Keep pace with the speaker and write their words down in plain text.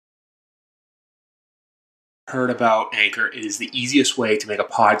Heard about Anchor, it is the easiest way to make a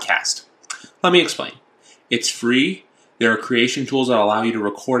podcast. Let me explain. It's free. There are creation tools that allow you to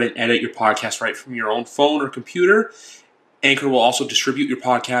record and edit your podcast right from your own phone or computer. Anchor will also distribute your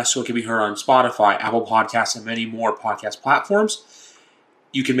podcast so it can be heard on Spotify, Apple Podcasts, and many more podcast platforms.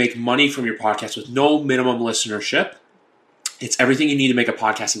 You can make money from your podcast with no minimum listenership. It's everything you need to make a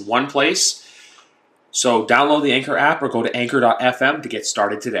podcast in one place. So download the Anchor app or go to anchor.fm to get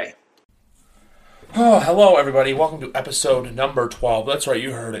started today. Oh, hello everybody. Welcome to episode number 12. That's right,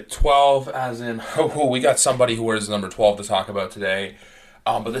 you heard it. 12 as in, we got somebody who wears number 12 to talk about today.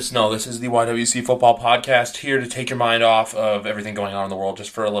 But this is the YWC Football Podcast, here to take your mind off of everything going on in the world just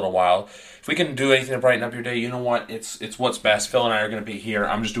for a little while. If we can do anything to brighten up your day, you know what? It's what's best. Phil and I are going to be here.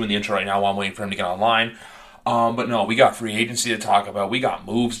 I'm just doing the intro right now while I'm waiting for him to get online. But no, we got free agency to talk about. We got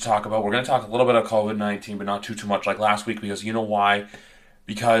moves to talk about. We're going to talk a little bit of COVID-19, but not too much like last week, because you know why?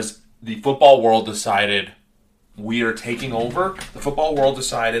 Because the football world decided we are taking over. The football world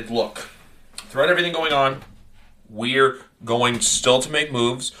decided, look, throughout everything going on, we're going still to make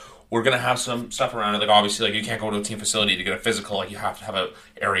moves. We're going to have some stuff around it. Like, obviously, like, you can't go to a team facility to get a physical. Like, you have to have an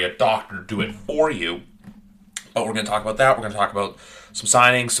area doctor do it for you. But we're going to talk about that. We're going to talk about some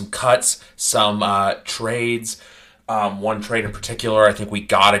signings, some cuts, some trades. One trade in particular I think we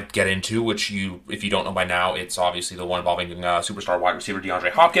got to get into, which if you don't know by now, it's obviously the one involving superstar wide receiver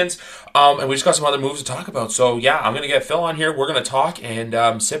DeAndre Hopkins. And we just got some other moves to talk about. So, yeah, I'm going to get Phil on here. We're going to talk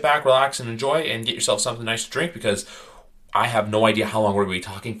and sit back, relax, and enjoy, and get yourself something nice to drink, because I have no idea how long we're going to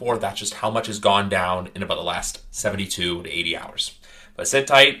be talking for. That's just how much has gone down in about the last 72 to 80 hours. But sit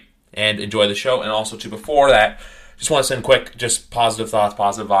tight and enjoy the show. And also, before that, just want to send quick, just positive thoughts,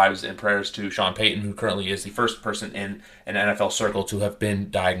 positive vibes, and prayers to Sean Payton, who currently is the first person in an NFL circle to have been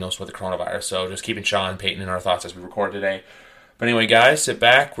diagnosed with the coronavirus. So just keeping Sean Payton in our thoughts as we record today. But anyway, guys, sit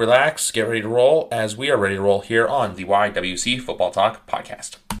back, relax, get ready to roll, as we are ready to roll here on the YWC Football Talk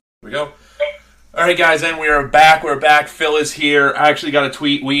Podcast. Here we go. All right, guys, and we are back. We're back. Phil is here. I actually got a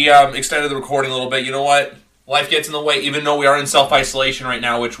tweet. We extended the recording a little bit. You know what? Life gets in the way, even though we are in self-isolation right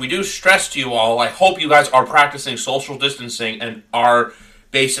now, which we do stress to you all. I hope you guys are practicing social distancing and are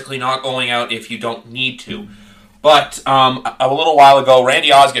basically not going out if you don't need to. But a little while ago,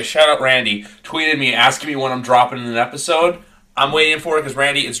 Randy Osgood, shout out Randy, tweeted me asking me when I'm dropping an episode. I'm waiting for it because,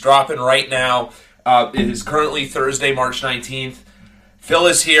 Randy, it's dropping right now. It is currently Thursday, March 19th. Phil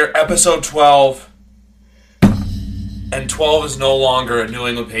is here, episode 12. And 12 is no longer a New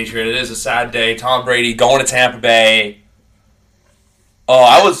England Patriot. It is a sad day. Tom Brady going to Tampa Bay.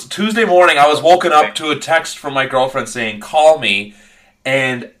 Tuesday morning, I was woken up to a text from my girlfriend saying, call me.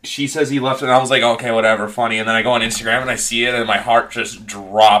 And she says he left, and I was like, okay, whatever, funny. And then I go on Instagram, and I see it, and my heart just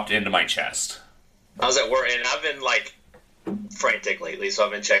dropped into my chest. I was at work, and I've been, frantic lately, so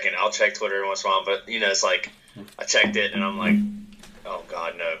I've been checking. I'll check Twitter every once in a while, but, it's like, I checked it, and I'm like, oh,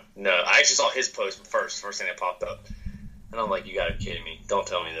 God, no. I actually saw his post first thing that popped up. And I'm like, you gotta be kidding me. Don't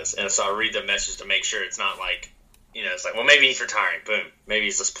tell me this. And so I read the message to make sure it's not like, it's like, well, maybe he's retiring. Boom. Maybe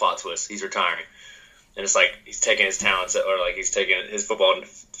it's this plot twist. He's retiring. And it's like he's taking his talents, or like he's taking his football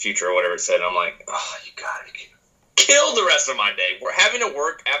future, or whatever it said. And I'm like, oh, you gotta be kill the rest of my day. We're having to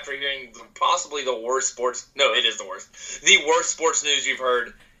work after hearing possibly the worst sports. No, it is the worst. The worst sports news you've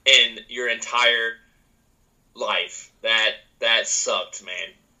heard in your entire life. That sucked, man.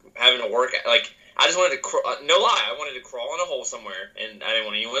 Having to work, I just wanted to, no lie, I wanted to crawl in a hole somewhere, and I didn't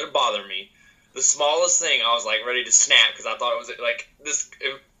want anyone to bother me. The smallest thing, I was, ready to snap, because I thought it was, this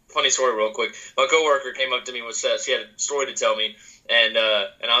funny story real quick. My coworker came up to me, she had a story to tell me, and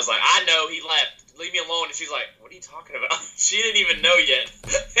I was like, I know, he left, leave me alone, and she's like, what are you talking about? She didn't even know yet,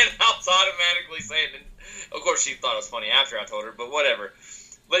 and I was automatically saying, and of course she thought it was funny after I told her, but whatever.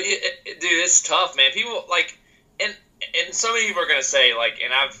 But, dude, it's tough, man. People, and so many people are going to say,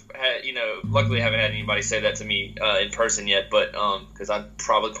 and I've had, luckily I haven't had anybody say that to me in person yet, but, because I'd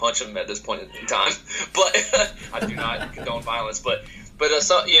probably punch them at this point in time, but I do not condone violence, but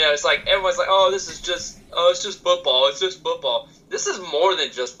so, it's like, everyone's like, it's just football, it's just football. This is more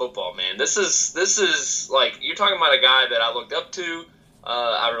than just football, man. This is, you're talking about a guy that I looked up to,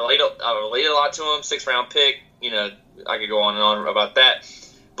 I related a lot to him, 6th round pick, I could go on and on about that,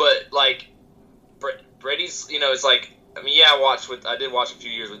 but, Brady's, it's like, I did watch a few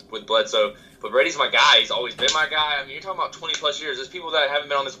years with Bledsoe, but Brady's my guy. He's always been my guy. I mean, you're talking about 20 plus years. There's people that haven't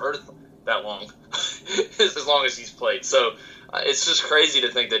been on this earth that long, as long as he's played. So it's just crazy to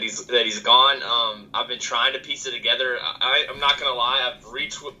think that he's gone. I've been trying to piece it together. I'm not gonna lie.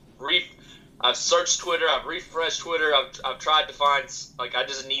 I've searched Twitter. I've refreshed Twitter. I've tried to find, I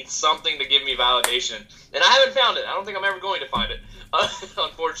just need something to give me validation, and I haven't found it. I don't think I'm ever going to find it,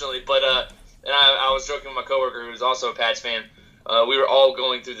 unfortunately. But and I was joking with my coworker who's also a Pats fan. We were all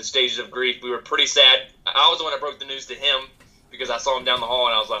going through the stages of grief. We were pretty sad. I was the one that broke the news to him because I saw him down the hall,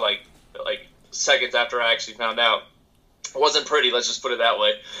 and I was like seconds after I actually found out. It wasn't pretty, let's just put it that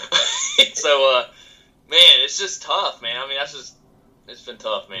way. So, man, it's just tough, man. I mean, it's been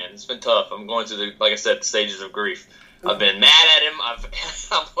tough, man. It's been tough. I'm going through like I said, the stages of grief. I've been mad at him. I've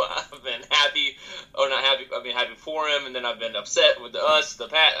been happy, or not happy. I've been happy for him, and then I've been upset with the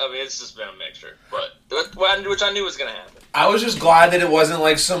Pat. I mean, it's just been a mixture. But which I knew was going to happen. I was just glad that it wasn't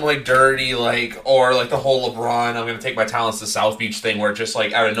like some like dirty or like the whole LeBron, I'm going to take my talents to South Beach thing, where just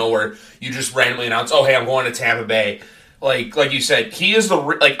like out of nowhere you just randomly announce, oh hey, I'm going to Tampa Bay. Like you said, he is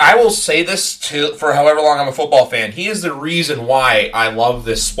I will say this for however long I'm a football fan. He is the reason why I love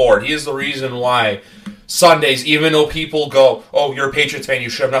this sport. He is the reason why Sundays, even though people go, oh, you're a Patriots fan,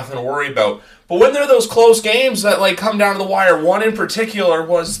 you should have nothing to worry about. But when there are those close games that like come down to the wire, one in particular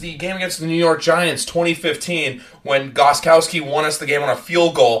was the game against the New York Giants 2015 when Gostkowski won us the game on a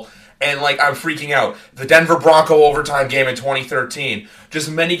field goal. And, like, I'm freaking out. The Denver Bronco overtime game in 2013.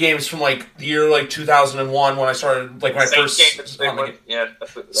 Just many games from, like, the year, like, 2001 when I started, like, when Saints I first... game, yeah.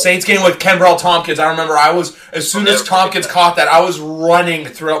 Saints game with Kenbrell Tompkins. I remember as soon as Tompkins caught that, I was running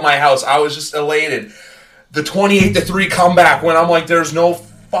throughout my house. I was just elated. The 28-3 comeback when I'm like, there's no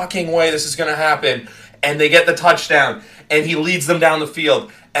fucking way this is going to happen. And they get the touchdown, and he leads them down the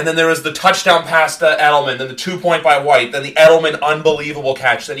field. And then there was the touchdown pass to Edelman, then the 2-point by White, then the Edelman unbelievable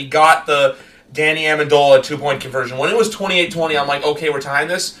catch. Then he got the Danny Amendola 2-point conversion. When it was 28-20, I'm like, okay, we're tying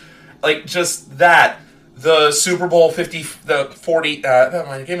this. Like, just that. The Super Bowl 50, the 40,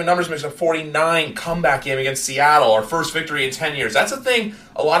 my game of numbers makes a 49 comeback game against Seattle, our first victory in 10 years. That's a thing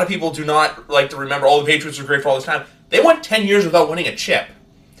a lot of people do not like to remember. Oh, the Patriots were great for all this time. They went 10 years without winning a chip.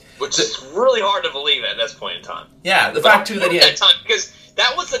 Which is really hard to believe at this point in time. Yeah, the fact, too, that he had... Because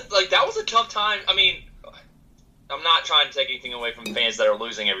that was a tough time. I mean, I'm not trying to take anything away from fans that are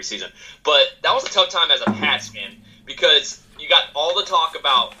losing every season, but that was a tough time as a Pats fan because you got all the talk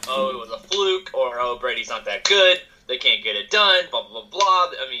about, oh, it was a fluke, or, oh, Brady's not that good, they can't get it done, blah, blah, blah.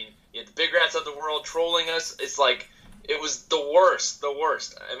 I mean, you had the big rats of the world trolling us. It's like, it was the worst.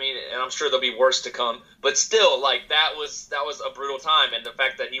 I mean, and I'm sure there'll be worse to come, but still, like, that was a brutal time, and the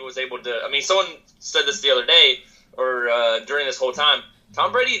fact that he was able to, I mean, someone said this the other day, or during this whole time,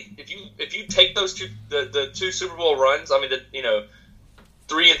 Tom Brady, if you take those the two Super Bowl runs, I mean,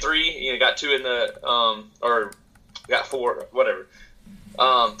 3-3, got two in the or got four, whatever.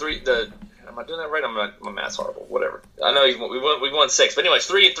 Am I doing that right? My math's horrible. Whatever. I know we won 6, but anyways,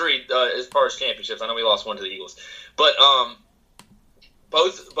 3-3 as far as championships. I know we lost one to the Eagles, but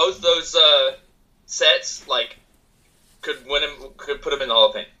both those sets like could put him in the Hall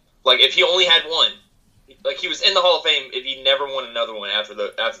of Fame. Like if he only had one. Like, he was in the Hall of Fame if he never won another one after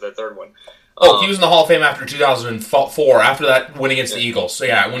the third one. He was in the Hall of Fame after 2004, after that win against the Eagles. So,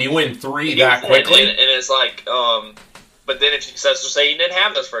 yeah, when you win 3 that quickly... And it's like, but then if you say he didn't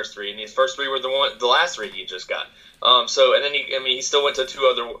have those first 3, and his first 3 were the last 3 he just got. And then he still went to 3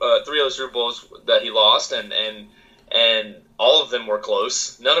 other Super Bowls that he lost, and all of them were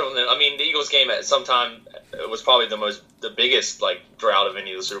close. None of them, I mean, the Eagles game at some time was probably the biggest like drought of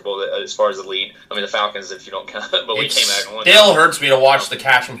any of the Super Bowl as far as the lead. I mean, the Falcons, if you don't count, but we came back and won. Still hurts me to watch the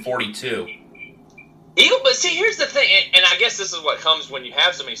catch from 42. But see, here's the thing, and I guess this is what comes when you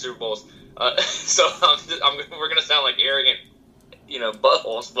have so many Super Bowls. We're gonna sound like arrogant,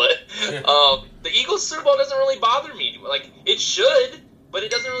 buttholes, but the Eagles Super Bowl doesn't really bother me. Like it should. But it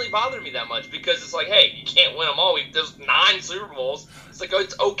doesn't really bother me that much because it's like, hey, you can't win them all. There's 9 Super Bowls. It's like, oh,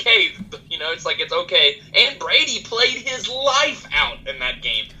 it's okay. It's okay. And Brady played his life out in that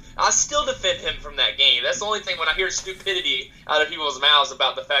game. I still defend him from that game. That's the only thing when I hear stupidity out of people's mouths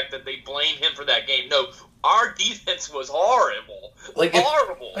about the fact that they blame him for that game. No, our defense was horrible.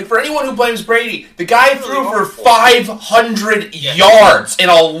 Horrible. For anyone who blames Brady, the guy threw for 500 yards in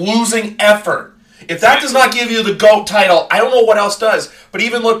a losing effort. If that does not give you the GOAT title, I don't know what else does. But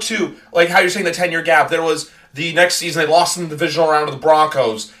even look, too, like how you're saying the 10-year gap. There was the next season, they lost in the divisional round to the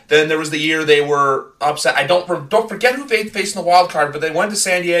Broncos. Then there was the year they were upset. I don't forget who they faced in the wild card, but they went to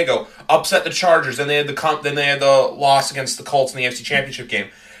San Diego, upset the Chargers. Then they had the loss against the Colts in the AFC Championship game.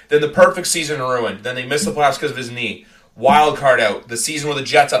 Then the perfect season ruined. Then they missed the playoffs because of his knee. Wild card out. The season where the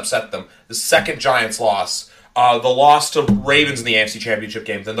Jets upset them. The second Giants loss. The loss to Ravens in the AFC Championship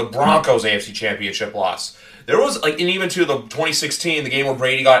game, then the Broncos AFC Championship loss. There was, and even to the 2016, the game where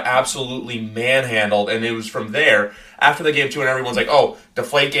Brady got absolutely manhandled, and it was from there, after the game, too, and everyone's like, oh,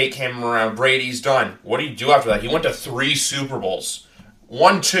 Deflategate came around, Brady's done. What do you do after that? He went to 3 Super Bowls.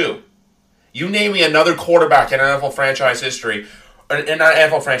 1, 2. You name me another quarterback in NFL franchise history, and not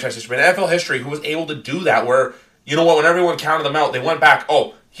NFL franchise history, but NFL history, who was able to do that where, you know what, when everyone counted them out, they went back,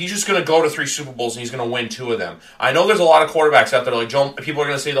 he's just going to go to 3 Super Bowls and he's going to win 2 of them. I know there's a lot of quarterbacks out there, like Joe, people are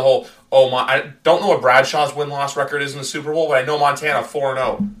going to say the whole, I don't know what Bradshaw's win-loss record is in the Super Bowl, but I know Montana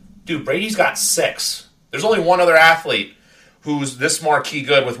 4-0. Dude, Brady's got 6. There's only one other athlete who's this marquee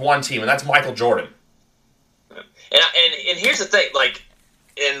good with one team, and that's Michael Jordan. And here's the thing, like,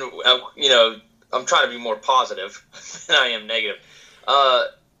 I'm trying to be more positive than I am negative.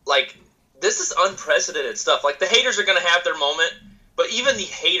 Like, this is unprecedented stuff. Like, the haters are going to have their moment, but even the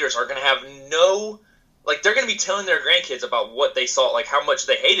haters are going to have they're going to be telling their grandkids about what they saw, like, how much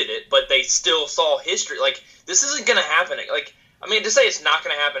they hated it, but they still saw history. Like, this isn't going to happen. Like, I mean, to say it's not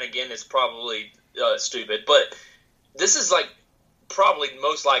going to happen again is probably stupid, but this is, like, probably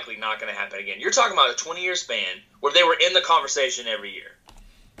most likely not going to happen again. You're talking about a 20-year span where they were in the conversation every year.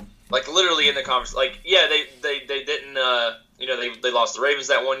 Like, literally in the conversation. Like, yeah, they didn't, they lost the Ravens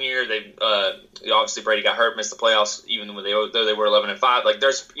that one year. They obviously Brady got hurt, missed the playoffs, even though they were 11-5. Like,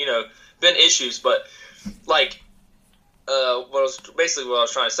 there's, been issues, but, like, what I was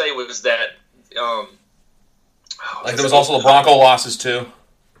trying to say was that, like, there was also the Bronco losses, too.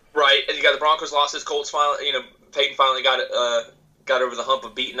 Right, and you got the Broncos losses. Colts finally, Peyton finally got over the hump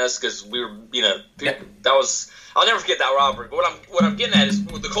of beating us because we were, that was. I'll never forget that robbery. But what I'm getting at is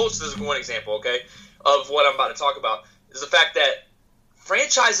the Colts is one example, okay, of what I'm about to talk about is the fact that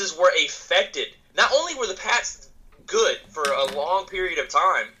franchises were affected. Not only were the Pats good for a long period of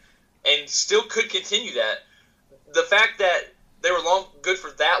time and still could continue that, the fact that they were good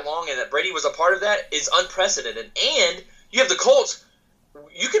for that long and that Brady was a part of that is unprecedented. And you have the Colts.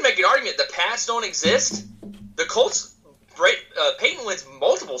 You can make an argument the Pats don't exist. The Colts, Peyton wins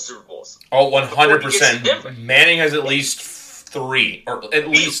multiple Super Bowls. 100%. Manning has at least 3, or at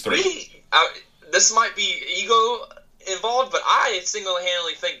least 3. This might be ego involved, but I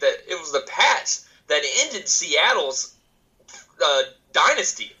single-handedly think that it was the Pats that ended Seattle's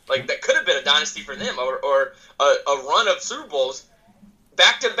dynasty. Like, that could have been a dynasty for them, or a run of Super Bowls.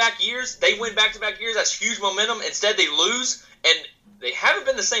 Back-to-back years, they win back-to-back years. That's huge momentum. Instead, they lose, and they haven't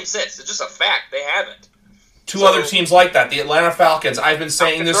been the same since. It's just a fact. They haven't. Two other teams like that, the Atlanta Falcons. I've been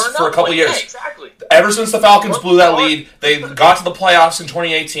saying this for a couple of years. Yeah, exactly. Ever since the Falcons blew that lead, they got to the playoffs in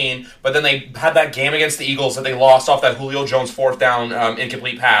 2018, but then they had that game against the Eagles that they lost off that Julio Jones 4th down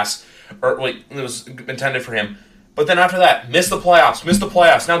incomplete pass. It was intended for him. But then after that, missed the playoffs.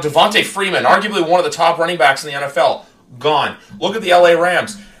 Now Devontae Freeman, arguably one of the top running backs in the NFL, gone. Look at the LA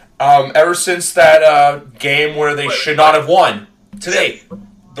Rams. Ever since that game where they should not have won, today,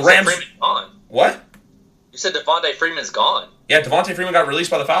 the Rams... Gone. What? You said Devontae Freeman's gone. Yeah, Devontae Freeman got released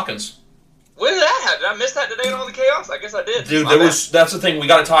by the Falcons. When did that happen? Did I miss that today in all the chaos? I guess I did. Dude, that's the thing we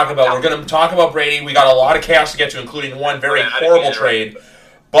got to talk about. We're going to talk about Brady. We got a lot of chaos to get to, including one very horrible trade.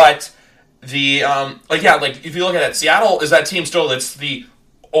 But the if you look at it, Seattle is that team still that's the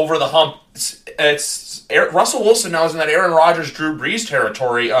over the hump. It's Russell Wilson now is in that Aaron Rodgers, Drew Brees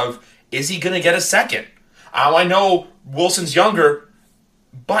territory of is he going to get a second? I know Wilson's younger.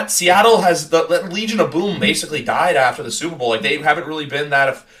 But Seattle has the Legion of Boom basically died after the Super Bowl. Like, they haven't really been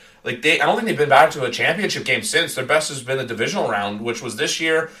that. I don't think they've been back to a championship game since. Their best has been the divisional round, which was this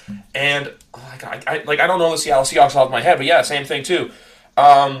year. And I don't know the Seattle Seahawks off my head, but yeah, same thing too.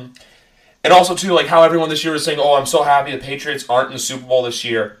 And also too, like how everyone this year is saying, "Oh, I'm so happy the Patriots aren't in the Super Bowl this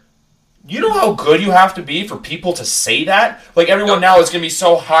year." You know how good you have to be for people to say that? Like, everyone now is going to be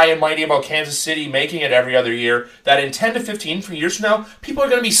so high and mighty about Kansas City making it every other year that in 10 to 15 years from now, people are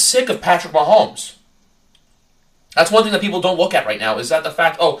going to be sick of Patrick Mahomes. That's one thing that people don't look at right now, is that the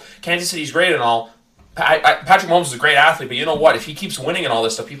fact, Kansas City's great and all. Patrick Mahomes is a great athlete, but you know what? If he keeps winning and all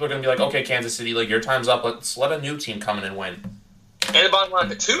this stuff, people are going to be like, okay, Kansas City, like, your time's up. Let's let a new team come in and win. And the bottom line,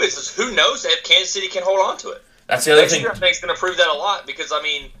 too, is who knows if Kansas City can hold on to it. That's the other thing. I think it's going to prove that a lot because,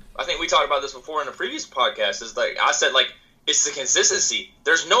 I think we talked about this before in a previous podcast. Is like I said, like it's the consistency.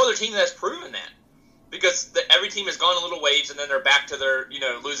 There's no other team that's proven that because every team has gone in little waves and then they're back to their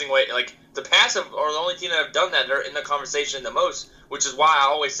losing weight. Like the Pats are the only team that have done that. They're in the conversation the most, which is why I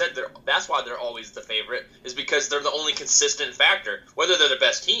always said that's why they're always the favorite is because they're the only consistent factor. Whether they're the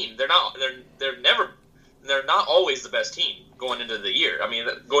best team, they're not. They're not always the best team going into the year. I mean,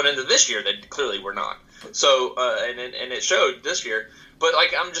 going into this year, they clearly were not. So and it showed this year. But,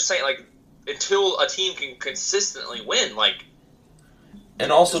 like, I'm just saying, like, until a team can consistently win, like,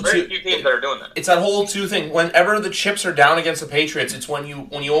 and also there's very few teams that are doing that. It's that whole thing. Whenever the chips are down against the Patriots, it's when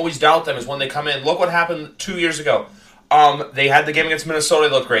you always doubt them is when they come in. Look what happened 2 years ago. They had the game against Minnesota,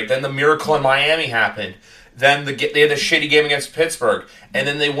 they looked great. Then the miracle in Miami happened. Then they had the shitty game against Pittsburgh. And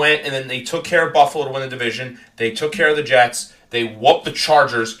then they went and then they took care of Buffalo to win the division. They took care of the Jets. They whooped the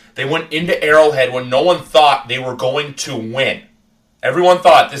Chargers. They went into Arrowhead when no one thought they were going to win. Everyone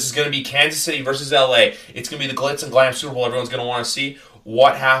thought this is going to be Kansas City versus LA. It's going to be the glitz and glam Super Bowl everyone's going to want to see.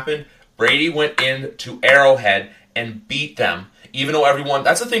 What happened? Brady went into Arrowhead and beat them. Even though everyone...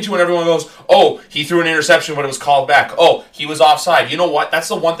 That's the thing, too, when everyone goes, oh, he threw an interception when it was called back. Oh, he was offside. You know what? That's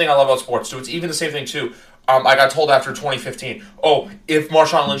the one thing I love about sports, too. It's even the same thing, too. I got told after 2015, oh, if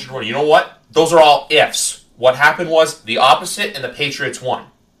Marshawn Lynch would win. You know what? Those are all ifs. What happened was the opposite, and the Patriots won.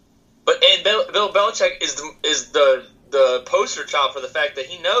 But and Bill Belichick is the poster child for the fact that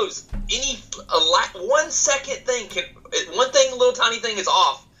he knows a 1 second thing a little tiny thing is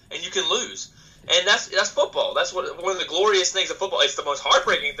off and you can lose, and that's football. That's one of the glorious things of football. It's the most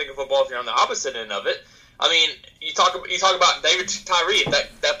heartbreaking thing of football if you're on the opposite end of it. I mean, you talk about David Tyree.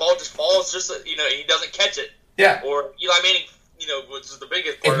 That ball just falls, he doesn't catch it. Yeah. Or Eli Manning, which is the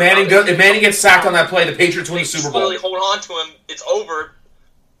biggest part. If Manning gets sacked on that play, the Patriots win the Super Bowl. Really hold on to him. It's over.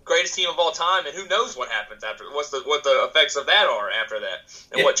 Greatest team of all time, and who knows what happens after? What the effects of that are after that,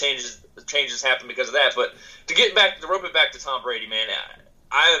 and what changes happen because of that. But to rope it back to Tom Brady, man,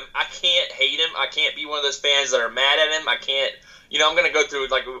 I can't hate him. I can't be one of those fans that are mad at him. I can't. I'm going to go through,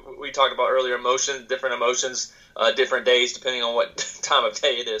 like we talked about earlier, different emotions, different days, depending on what time of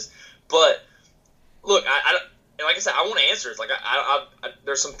day it is. But look, like I said, I want answers. Like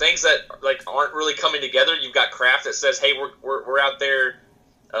there's some things that aren't really coming together. You've got Kraft that says, "Hey, we're out there.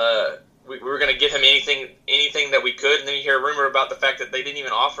 We were going to give him anything that we could," and then you hear a rumor about the fact that they didn't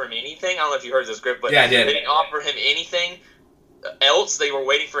even offer him anything. I don't know if you heard this, Griff, but yeah, I did. They didn't offer him anything else. They were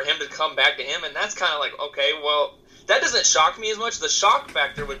waiting for him to come back to him, and that's kind of like, okay, well, that doesn't shock me as much. The shock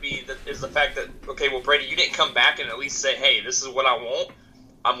factor would be the fact that, okay, well, Brady, you didn't come back and at least say, hey, this is what I want.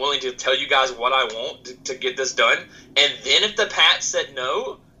 I'm willing to tell you guys what I want to get this done. And then if the Pats said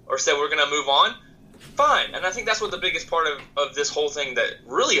no or said we're going to move on, fine. And I think that's what the biggest part of this whole thing that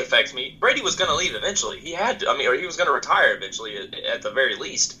really affects me. Brady was going to leave eventually. He had to. Or he was going to retire eventually at the very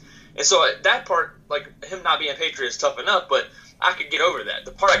least. And so that part, like him not being a Patriot is tough enough, but I could get over that.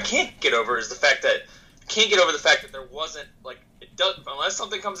 The part I can't get over is the fact that there wasn't, unless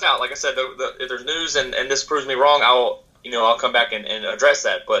something comes out. Like I said, if there's news and this proves me wrong, I'll come back and address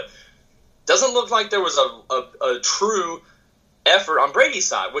that. But doesn't look like there was a true effort on Brady's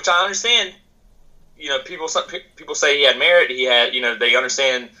side, which I understand. People say he had merit. He had, they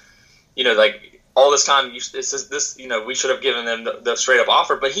understand, all this time, we should have given them the straight up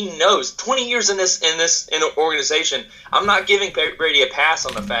offer. But he knows 20 years in the organization, I'm not giving Brady a pass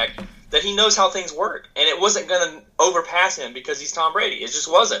on the fact that he knows how things work, and it wasn't going to overpass him because he's Tom Brady. It just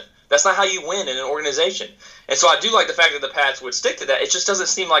wasn't. That's not how you win in an organization. And so I do like the fact that the Pats would stick to that. It just doesn't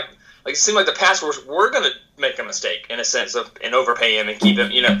seem like the Pats were going to make a mistake in a sense and overpay him and keep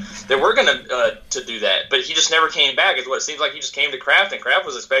him. They were going to do that, but he just never came back. Is what it seems like. He just came to Kraft, and Kraft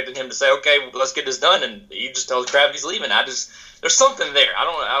was expecting him to say, "Okay, well, let's get this done," and he just tells Kraft he's leaving. There's something there. I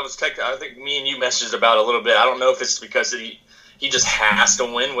don't know. I think me and you messaged about it a little bit. I don't know if it's because he just has to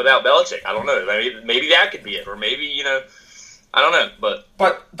win without Belichick. I don't know. Maybe that could be it, or maybe I don't know. But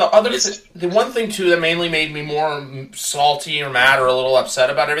the one thing too that mainly made me more salty or mad or a little upset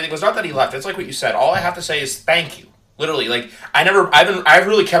about everything was not that he left. It's like what you said. All I have to say is thank you. Literally, I've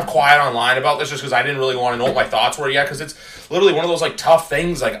really kept quiet online about this just because I didn't really want to know what my thoughts were yet, because it's literally one of those tough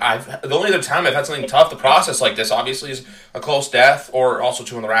things. The only other time I've had something tough to process like this, obviously, is a close death, or also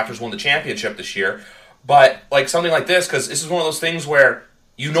too when the Raptors won the championship this year. But something like this, because this is one of those things where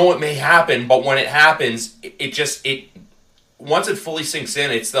it may happen, but when it happens, it once it fully sinks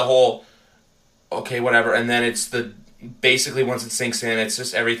in, it's the whole okay, whatever, and then it's basically once it sinks in, it's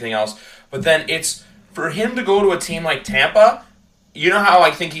just everything else. But then it's for him to go to a team like Tampa. You know how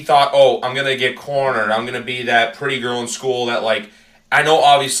I think he thought, oh, I'm gonna get cornered, I'm gonna be that pretty girl in school that I know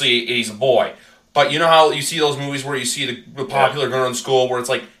obviously he's a boy, but you know how you see those movies where you see the popular girl in school where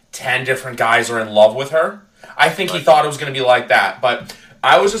it's 10 different guys are in love with her? I think he thought it was going to be like that. But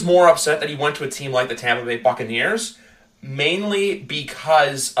I was just more upset that he went to a team like the Tampa Bay Buccaneers, mainly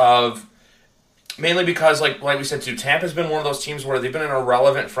because like we said too, Tampa's been one of those teams where they've been an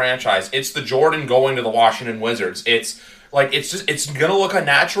irrelevant franchise. It's the Jordan going to the Washington Wizards. It's going to look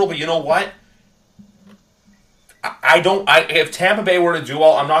unnatural, but you know what? If Tampa Bay were to do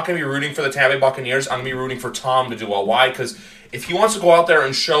well, I'm not going to be rooting for the Tampa Bay Buccaneers. I'm going to be rooting for Tom to do well. Why? Because if he wants to go out there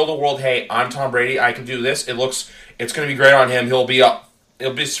and show the world, hey, I'm Tom Brady, I can do this, it's going to be great on him. It'll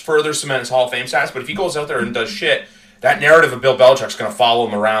be further cement his Hall of Fame status. But if he goes out there and does shit, that narrative of Bill Belichick's going to follow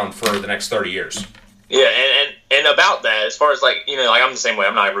him around for the next 30 years. Yeah, and about that, as far as I'm the same way.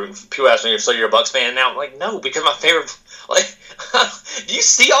 I'm not rooting for people ask me, so you're a Bucs fan now? I'm no, because my favorite do you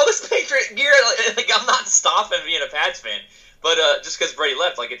see all this Patriot gear? I'm not stopping being a Pats fan. But just because Brady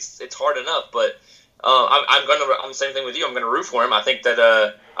left, like it's hard enough. But I'm the same thing with you. I'm gonna root for him. I think that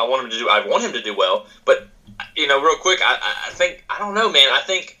I want him to do well. But real quick, I think I don't know, man. I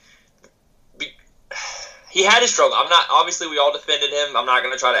think he had his struggle. Obviously we all defended him. I'm not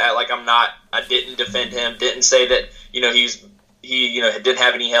gonna try to act like I didn't defend him. Didn't say that he didn't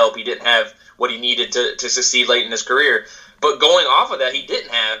have any help. He didn't have what he needed to succeed late in his career. But going off of that, he didn't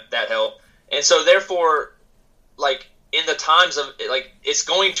have that help, and so therefore, like in the times of like it's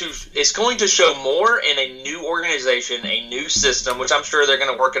going to show more in a new organization, a new system, which I'm sure they're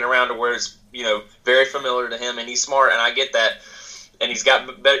going to work it around to where it's very familiar to him, and he's smart, and I get that, and he's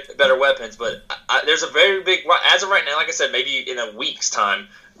got better weapons. But there's a very big as of right now. Like I said, maybe in a week's time,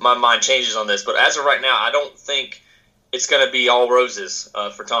 my mind changes on this. But as of right now, I don't think it's going to be all roses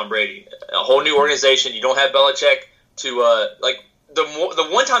for Tom Brady. A whole new organization. You don't have Belichick to the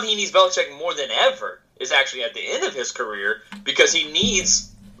one time he needs Belichick more than ever is actually at the end of his career, because he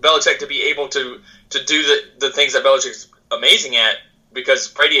needs Belichick to be able to do the things that Belichick's amazing at, because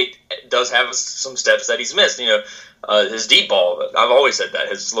Brady does have some steps that he's missed. His deep ball, I've always said that,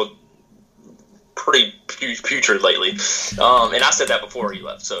 has looked pretty putrid lately. And I said that before he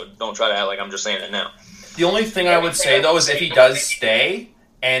left, so don't try to act like I'm just saying it now. The only thing I would say, though, is if he does stay,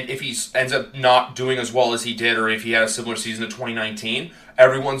 and if he ends up not doing as well as he did, or if he had a similar season to 2019,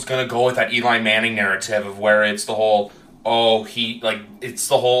 everyone's going to go with that Eli Manning narrative of where it's the whole, it's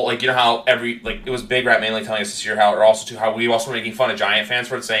the whole, how it was Big Rat mainly telling us this year how we also were making fun of Giant fans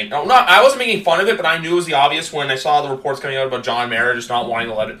for it, saying, I wasn't making fun of it, but I knew it was the obvious when I saw the reports coming out about John Mara just not wanting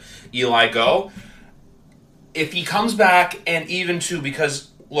to let Eli go. If he comes back, and even too, because,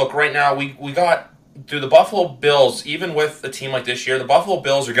 look, right now, we got through the Buffalo Bills, even with a team like this year, the Buffalo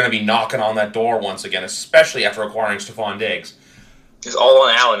Bills are going to be knocking on that door once again, especially after acquiring Stephon Diggs. It's all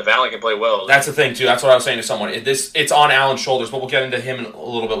on Allen. If Allen can play well. That's the thing, too. That's what I was saying to someone. It's on Allen's shoulders, but we'll get into him in a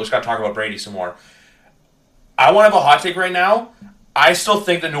little bit. We just got to talk about Brady some more. I want to have a hot take right now. I still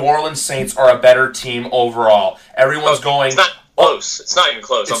think the New Orleans Saints are a better team overall. Everyone's going... It's not close. It's not even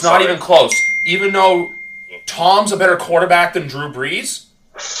close. It's not even close. Even though Tom's a better quarterback than Drew Brees,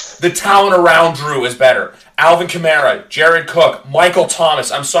 the talent around Drew is better. Alvin Kamara, Jared Cook, Michael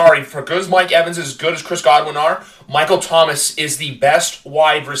Thomas. I'm sorry, for good as Mike Evans is as good as Chris Godwin are, Michael Thomas is the best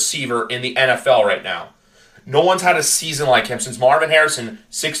wide receiver in the NFL right now. No one's had a season like him since Marvin Harrison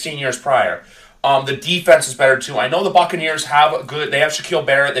 16 years prior. The defense is better too. I know the Buccaneers they have Shaquille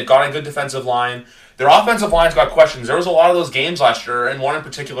Barrett, they've got a good defensive line. Their offensive line's got questions. There was a lot of those games last year, and one in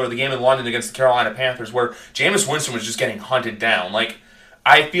particular, the game in London against the Carolina Panthers, where Jameis Winston was just getting hunted down.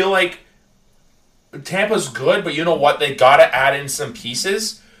 I feel like Tampa's good, but you know what? They got to add in some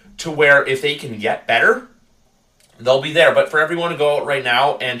pieces to where if they can get better, they'll be there. But for everyone to go out right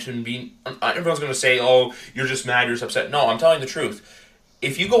now and to be... Everyone's going to say, oh, you're just mad, you're just upset. No, I'm telling you the truth.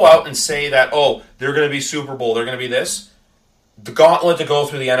 If you go out and say that, oh, they're going to be Super Bowl, they're going to be this, the gauntlet to go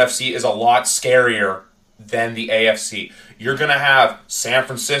through the NFC is a lot scarier than the AFC. You're going to have San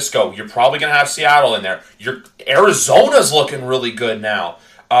Francisco. You're probably going to have Seattle in there. Arizona's looking really good now.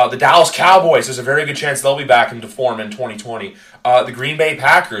 The Dallas Cowboys, there's a very good chance they'll be back into form in 2020. The Green Bay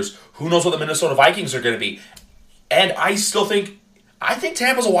Packers. Who knows what the Minnesota Vikings are going to be. And I think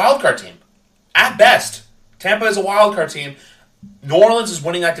Tampa's a wildcard team. At best, Tampa is a wildcard team. New Orleans is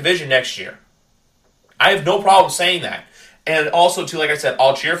winning that division next year. I have no problem saying that. And also, too, like I said,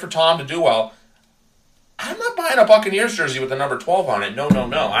 I'll cheer for Tom to do well. I'm not buying a Buccaneers jersey with the number 12 on it. No.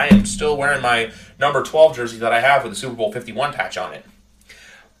 I am still wearing my number 12 jersey that I have with the Super Bowl 51 patch on it.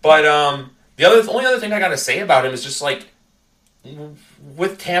 But the only other thing I got to say about him is just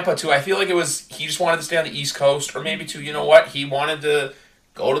with Tampa, too, I feel like he just wanted to stay on the East Coast, or maybe, too, you know what? He wanted to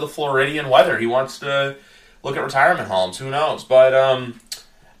go to the Floridian weather. He wants to look at retirement homes. Who knows? But I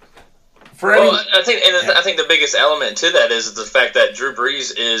think the biggest element to that is the fact that Drew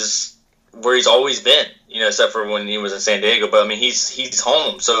Brees is where he's always been, except for when he was in San Diego. But I mean, he's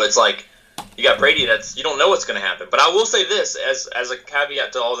home, so it's like you got Brady. You don't know what's going to happen. But I will say this as a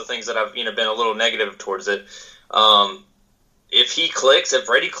caveat to all the things that I've been a little negative towards it. If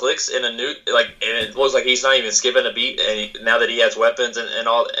Brady clicks in a new and it looks like he's not even skipping a beat, and now that he has weapons and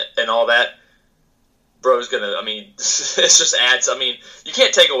all that. Bro's gonna. I mean, it just adds. I mean, you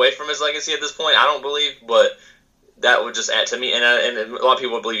can't take away from his legacy at this point. I don't believe, but that would just add to me. And a lot of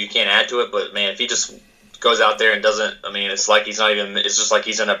people believe you can't add to it. But man, if he just goes out there and doesn't, I mean, it's like he's not even. It's just like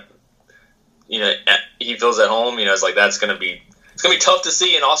he's in a. He feels at home. It's like that's gonna be. It's gonna be tough to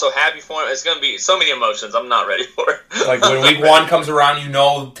see, and also happy for him. It's gonna be so many emotions. I'm not ready for it. Like when Week 1 comes around,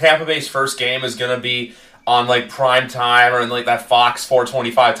 Tampa Bay's first game is gonna be on like prime time or in like that Fox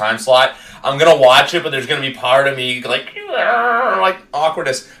 425 time slot, I'm gonna watch it, but there's gonna be part of me like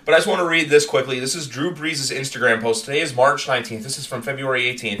awkwardness. But I just want to read this quickly. This is Drew Brees' Instagram post. Today is March 19th. This is from February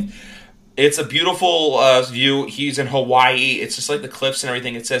 18th. It's a beautiful view. He's in Hawaii. It's just like the cliffs and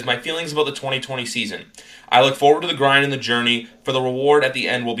everything. It says, "My feelings about the 2020 season. I look forward to the grind and the journey, for the reward at the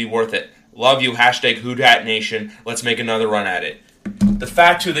end will be worth it. Love you, #HootHatNation. Let's make another run at it." The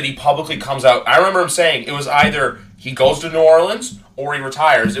fact, too, that he publicly comes out, I remember him saying it was either he goes to New Orleans or he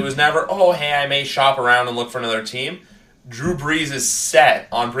retires. It was never, oh, hey, I may shop around and look for another team. Drew Brees is set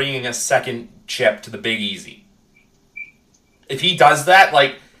on bringing a second chip to the Big Easy. If he does that,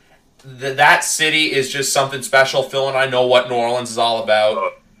 like, that city is just something special. Phil and I know what New Orleans is all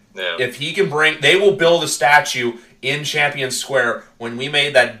about. Yeah. If he can they will build a statue in Champion Square when we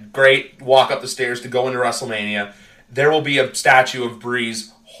made that great walk up the stairs to go into WrestleMania. There will be a statue of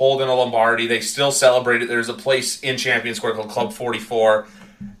Brees holding a Lombardi. They still celebrate it. There's a place in Champion Square called Club 44.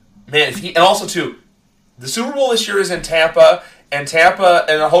 Man, and also, too, the Super Bowl this year is in Tampa, and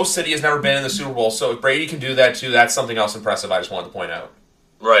a host city has never been in the Super Bowl, so if Brady can do that, too, that's something else impressive I just wanted to point out.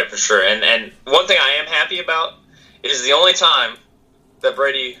 Right, for sure. And one thing I am happy about is the only time that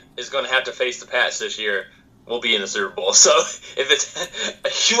Brady is going to have to face the Pats this year will be in the Super Bowl. So if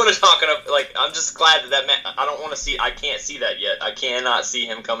it's you want to talk about, like, I'm just glad that I can't see that yet. I cannot see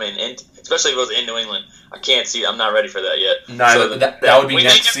him come in, and especially if it was in New England. I'm not ready for that yet. No, so that would be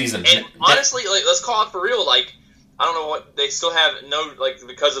next season. And honestly, like, let's call it for real. Like, I don't know what they still have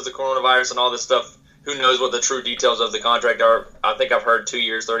because of the coronavirus and all this stuff. Who knows what the true details of the contract are? I think I've heard 2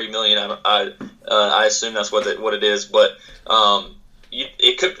 years, $30 million. I assume that's what it is, but.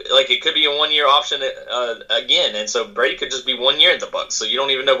 It could be a 1 year option again, and so Brady could just be 1 year at the Bucs. So you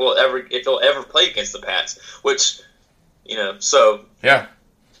don't even know if he'll ever play against the Pats, which so yeah.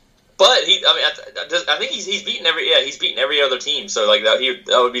 But I think he's beaten every other team. So like that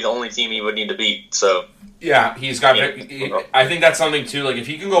would be the only team he would need to beat. So yeah, he's got. I think that's something too. Like if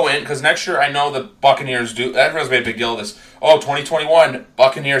he can go in, because next year I know the Buccaneers do. Everyone's made a big deal of this. 2021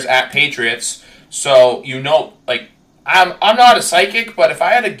 Buccaneers at Patriots. So like. I'm not a psychic, but if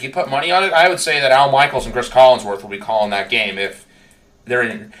I had to put money on it, I would say that Al Michaels and Chris Collinsworth will be calling that game if they're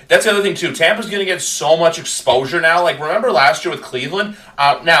in. That's the other thing, too. Tampa's going to get so much exposure now. Like, remember last year with Cleveland?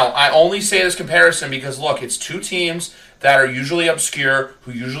 Now, I only say this comparison because, look, it's two teams that are usually obscure,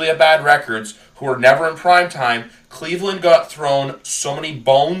 who usually have bad records, who are never in prime time. Cleveland got thrown so many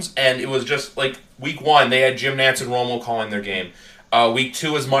bones, and it was just, like, week 1, they had Jim Nantz and Romo calling their game. Week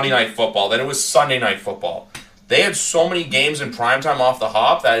 2 was Monday Night Football. Then it was Sunday Night Football. They had so many games in primetime off the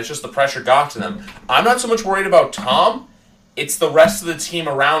hop that it's just the pressure got to them. I'm not so much worried about Tom. It's the rest of the team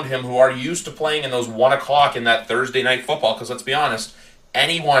around him who are used to playing in those 1 o'clock in that Thursday night football. Because let's be honest,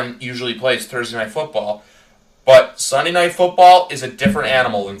 anyone usually plays Thursday night football. But Sunday night football is a different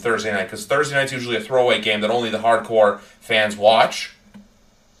animal than Thursday night. Because Thursday night's usually a throwaway game that only the hardcore fans watch.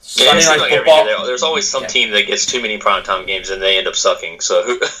 Sunday night football. There's always some team that gets too many primetime games and they end up sucking. So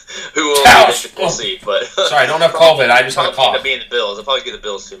who will we'll see. But sorry, I don't have COVID. I just had a cough. Being the Bills, I'll probably get the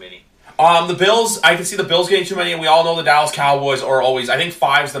Bills too many. The Bills, I can see the Bills getting too many, and we all know the Dallas Cowboys are always. I think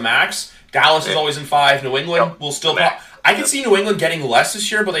 5's the max. Dallas is always in 5. New England will still. I can see New England getting less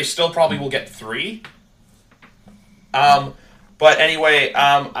this year, but they still probably will get 3. But anyway,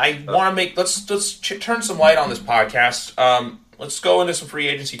 I want to make let's turn some light on this podcast. Let's go into some free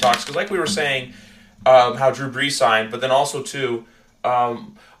agency talks, because like we were saying, how Drew Brees signed, but then also, too,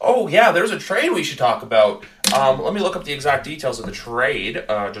 there's a trade we should talk about. Let me look up the exact details of the trade.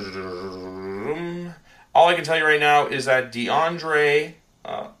 All I can tell you right now is that DeAndre,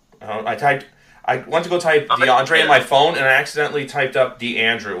 I went to go type DeAndre in my phone, and I accidentally typed up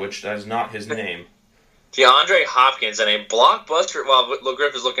DeAndre, which is not his name. DeAndre Hopkins and a blockbuster,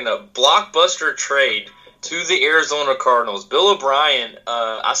 Griff is looking up, blockbuster trade to the Arizona Cardinals. Bill O'Brien,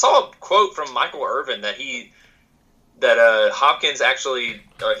 I saw a quote from Michael Irvin that Hopkins actually,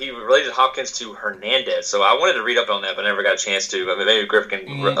 he related Hopkins to Hernandez. So I wanted to read up on that, but I never got a chance to. I mean, maybe Griff can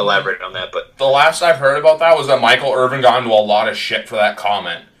elaborate on that. But the last I've heard about that was that Michael Irvin got into a lot of shit for that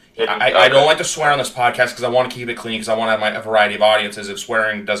comment. I don't like to swear on this podcast because I want to keep it clean, because I want to have a variety of audiences. If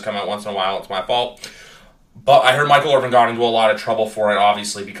swearing does come out once in a while, it's my fault. But I heard Michael Irvin got into a lot of trouble for it,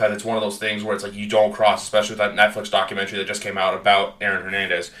 obviously, because it's one of those things where it's like you don't cross, especially with that Netflix documentary that just came out about Aaron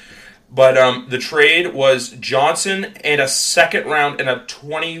Hernandez. But the trade was Johnson and a second round and a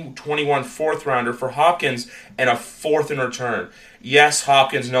 2021 fourth rounder for Hopkins and a fourth in return. Yes,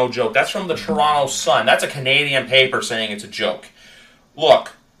 Hopkins, no joke. That's from the Toronto Sun. That's a Canadian paper saying it's a joke.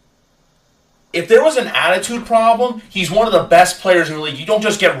 Look, if there was an attitude problem, he's one of the best players in the league. You don't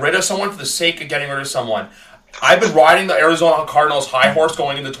just get rid of someone for the sake of getting rid of someone. I've been riding the Arizona Cardinals high horse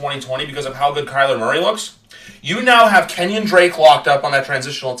going into 2020 because of how good Kyler Murray looks. You now have Kenyon Drake locked up on that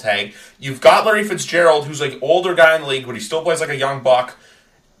transitional tag. You've got Larry Fitzgerald, who's like older guy in the league, but he still plays like a young buck.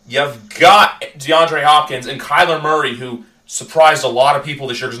 You've got DeAndre Hopkins and Kyler Murray, who surprised a lot of people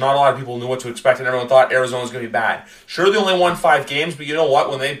this year because not a lot of people knew what to expect and everyone thought Arizona was going to be bad. Sure, they only won 5 games, but you know what?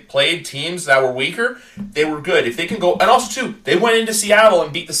 When they played teams that were weaker, they were good. If they can go, and also too, they went into Seattle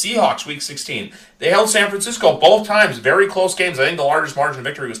and beat the Seahawks week 16. They held San Francisco both times, very close games. I think the largest margin of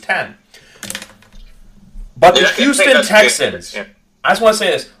victory was 10. But the Houston Texans, I just want to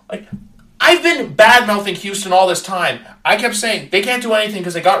say this, like, I've been bad-mouthing Houston all this time. I kept saying they can't do anything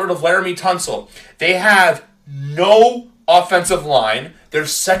because they got rid of Laramie Tunsil. They have no offensive line. Their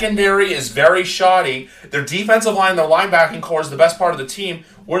secondary is very shoddy. Their defensive line, their linebacking core is the best part of the team.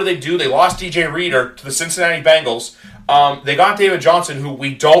 What do? They lost DJ Reader to the Cincinnati Bengals. They got David Johnson, who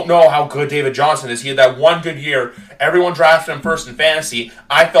we don't know how good David Johnson is. He had that one good year. Everyone drafted him first in fantasy.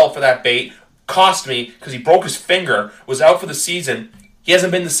 I fell for that bait. Cost me because he broke his finger, was out for the season. He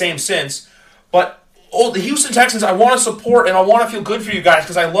hasn't been the same since. But the Houston Texans, I want to support and I want to feel good for you guys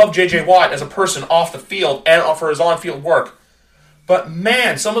because I love J.J. Watt as a person off the field and for his on-field work. But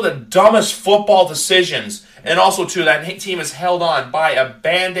man, some of the dumbest football decisions, and also too, that team is held on by a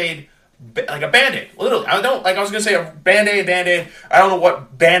Band-Aid, like a Band-Aid. Literally, I was going to say a Band-Aid. I don't know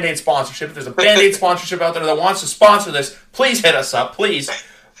what Band-Aid sponsorship. If there's a Band-Aid sponsorship out there that wants to sponsor this, please hit us up, please.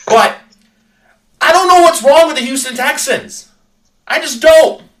 But I don't know what's wrong with the Houston Texans. I just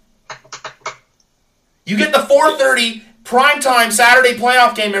don't. You get the 4:30 primetime Saturday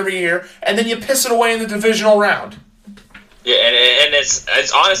playoff game every year, and then you piss it away in the divisional round. Yeah, and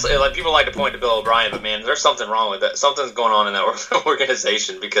it's honestly, like, people like to point to Bill O'Brien, but man, there's something wrong with that. Something's going on in that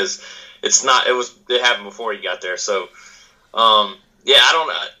organization because it happened before he got there. So, yeah, I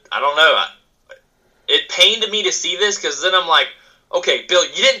don't know. It pained me to see this because then I'm like, okay, Bill,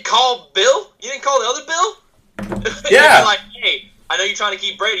 you didn't call Bill? You didn't call the other Bill? Yeah. You're like, hey, I know you're trying to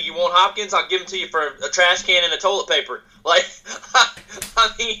keep Brady. You want Hopkins? I'll give him to you for a trash can and a toilet paper. Like,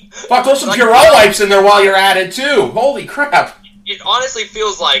 I mean... Fuck, throw some Purell wipes in there while you're at it, too. Holy crap. It honestly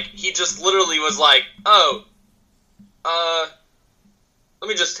feels like he just literally was like, let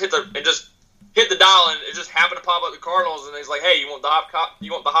me just hit the dial, and it just happened to pop up the Cardinals, and he's like, hey, you want the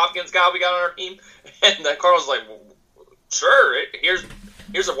Hopkins guy we got on our team? And the Cardinals like, sure, here's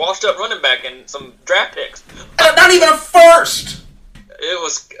a washed-up running back and some draft picks. Not even a first! It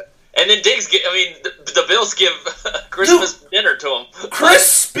was, and then Diggs. The Bills give Christmas dinner to him.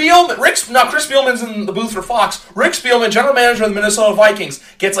 Chris Spielman's in the booth for Fox. Rick Spielman, general manager of the Minnesota Vikings,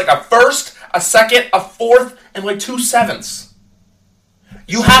 gets like a first, a second, a fourth, and like 2 sevenths.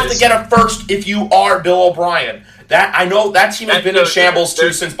 You have to get a first if you are Bill O'Brien. That I know that team has been in shambles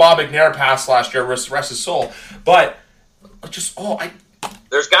too since Bob McNair passed last year. Rest his soul. But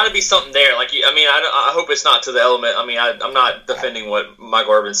there's got to be something there. Like, I hope it's not to the element. I mean, I'm not defending what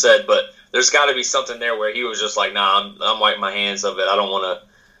Michael Irvin said, but there's got to be something there where he was just like, nah, I'm wiping my hands of it. I don't want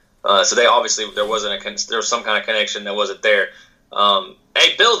to. So they obviously there was some kind of connection that wasn't there.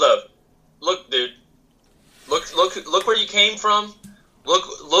 Hey, Bill, though, look, dude, look where you came from.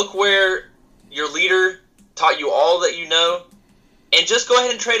 Look where your leader taught you all that you know, and just go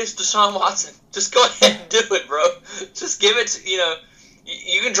ahead and trade us Deshaun Watson. Just go ahead and do it, bro. Just give it to,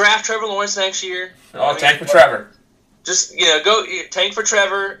 you can draft Trevor Lawrence next year. Tank for Trevor. Just, go tank for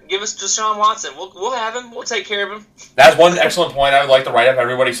Trevor. Give us Deshaun Watson. We'll have him. We'll take care of him. That's one excellent point I would like to write up.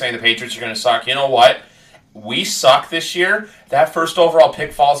 Everybody saying the Patriots are going to suck. You know what? We suck this year. That first overall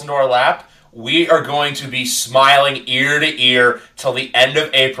pick falls into our lap. We are going to be smiling ear to ear till the end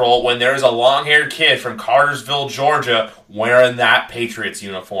of April when there's a long-haired kid from Cartersville, Georgia, wearing that Patriots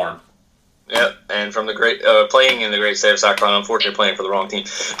uniform. Yep, and from the great playing in the great state of South Carolina, unfortunately playing for the wrong team.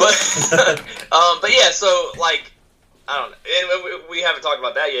 But but yeah, so like I don't know, and we haven't talked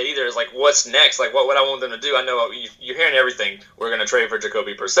about that yet either. Is like what's next? Like what I want them to do. I know you're hearing everything. We're going to trade for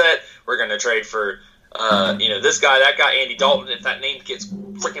Jacoby Brissett. We're going to trade for this guy, that guy, Andy Dalton. If that name gets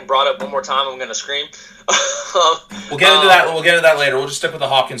freaking brought up one more time, I'm going to scream. We'll get into that. We'll get into that later. We'll just stick with the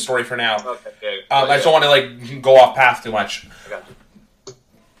Hopkins story for now. Okay. I just don't want to go off path too much. I got you.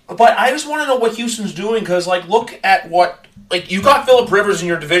 But I just want to know what Houston's doing because, look at what you got Phillip Rivers in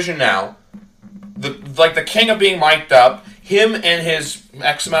your division now, the king of being mic'd up. Him and his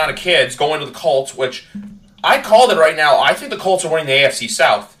X amount of kids going to the Colts, which I called it right now. I think the Colts are winning the AFC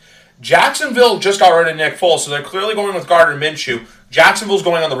South. Jacksonville just got rid of Nick Foles, so they're clearly going with Gardner Minshew. Jacksonville's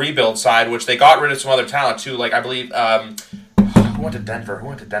going on the rebuild side, which they got rid of some other talent too. Like I believe, Who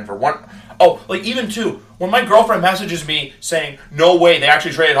went to Denver? Even two. When my girlfriend messages me saying, no way, they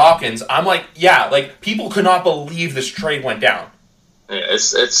actually traded Hopkins, I'm like, yeah, like, people could not believe this trade went down. Yeah,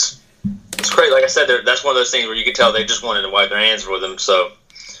 it's crazy. Like I said, that's one of those things where you can tell they just wanted to wipe their hands with him, so...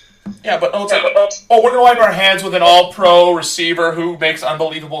 Yeah, but it's like, we're going to wipe our hands with an all-pro receiver who makes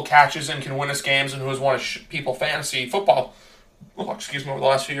unbelievable catches and can win us games and who has won people fantasy football, over the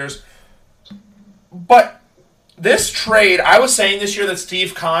last few years. But this trade, I was saying this year that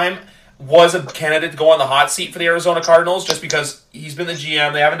Steve Keim was a candidate to go on the hot seat for the Arizona Cardinals just because he's been the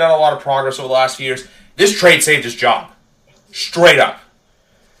GM. They haven't done a lot of progress over the last few years. This trade saved his job. Straight up.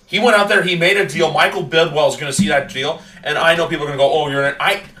 He went out there, he made a deal. Michael Bidwell is going to see that deal, and I know people are going to go, oh, you're in it.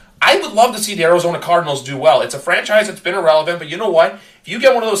 I would love to see the Arizona Cardinals do well. It's a franchise that's been irrelevant, but you know what? If you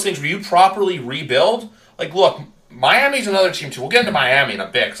get one of those things where you properly rebuild, like, look, Miami's another team, too. We'll get into Miami in a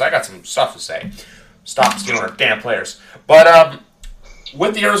bit, because I got some stuff to say. Stop stealing our damn players. But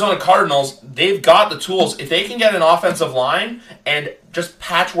with the Arizona Cardinals, they've got the tools. If they can get an offensive line and just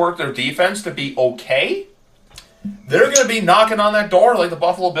patchwork their defense to be okay, they're going to be knocking on that door like the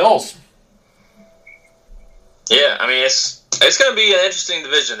Buffalo Bills. Yeah, I mean, it's going to be an interesting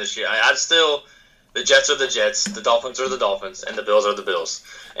division this year. I'd still, the Jets are the Jets, the Dolphins are the Dolphins, and the Bills are the Bills.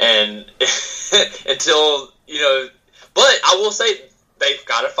 And until, but I will say they've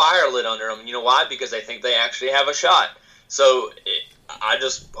got a fire lit under them. You know why? Because they think they actually have a shot. So I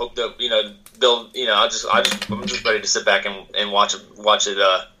just hope that, Bill, I'm just ready to sit back and watch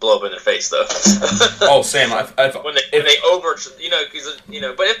it blow up in their face, though. Oh, Sam, when they over, because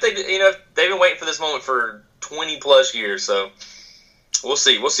but if they, they've been waiting for this moment for 20 plus years, so we'll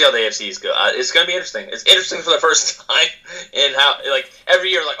see how the AFCs go. It's going to be interesting. It's interesting for the first time, and how, like, every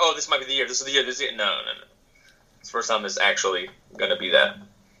year, like, oh, this might be the year, this is the year, this is the year. No. It's the first time it's actually going to be that.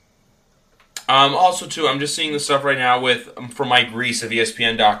 Also, too, I'm just seeing the stuff right now from Mike Reese of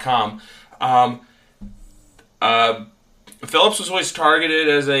ESPN.com. Phillips was always targeted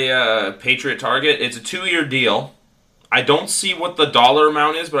as a Patriot target. It's a 2-year deal. I don't see what the dollar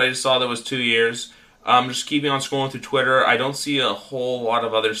amount is, but I just saw that was 2 years. Just keeping on scrolling through Twitter, I don't see a whole lot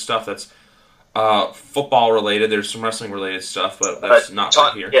of other stuff that's football related. There's some wrestling related stuff, but that's not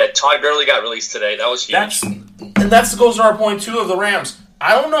right here. Yeah, Todd Gurley got released today. That was huge. That goes to our point, too, of the Rams.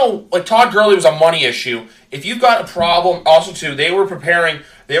 I don't know, like, Todd Gurley was a money issue. If you've got a problem, also, too, they were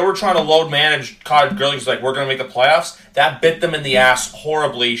trying to load manage Todd Gurley. He's like, we're going to make the playoffs. That bit them in the ass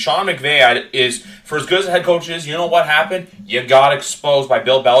horribly. Sean McVay is, for as good as a head coach is, you know what happened? You got exposed by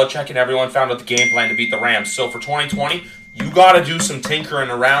Bill Belichick, and everyone found out the game plan to beat the Rams. So for 2020, you got to do some tinkering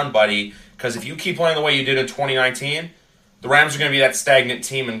around, buddy, because if you keep playing the way you did in 2019, the Rams are going to be that stagnant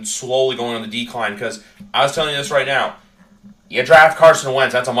team and slowly going on the decline, because I was telling you this right now. You draft Carson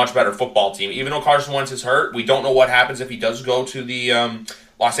Wentz, that's a much better football team. Even though Carson Wentz is hurt, we don't know what happens if he does go to the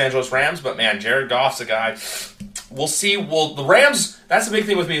Los Angeles Rams. But, man, Jared Goff's a guy. We'll see. Well, the Rams, that's the big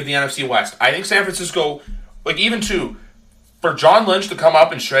thing with me with the NFC West. I think San Francisco, like, even too, for John Lynch to come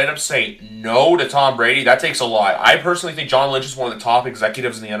up and straight up say no to Tom Brady, that takes a lot. I personally think John Lynch is one of the top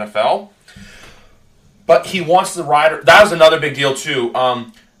executives in the NFL. But he wants the rider. That was another big deal, too.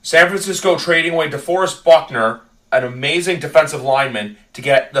 San Francisco trading away DeForest Buckner, an amazing defensive lineman, to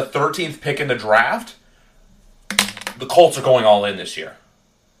get the 13th pick in the draft. The Colts are going all in this year.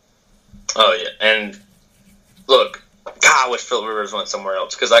 Oh, yeah. And, look, God, I wish Philip Rivers went somewhere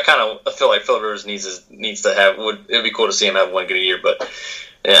else, because I kind of feel like Philip Rivers needs to have, it would be cool to see him have one good year, but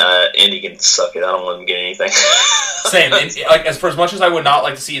Indy can suck it. I don't want him to get anything. Same. And, like, for as much as I would not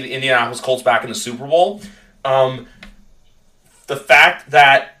like to see the Indianapolis Colts back in the Super Bowl, the fact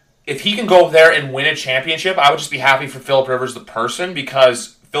that if he can go there and win a championship, I would just be happy for Philip Rivers, the person,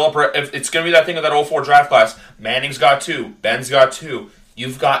 because if it's going to be that thing of that 04 draft class. Manning's got 2. Ben's got 2.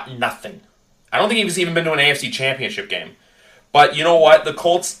 You've got nothing. I don't think he's even been to an AFC championship game. But you know what? The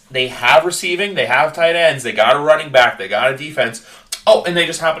Colts, they have receiving, they have tight ends, they got a running back, they got a defense. Oh, and they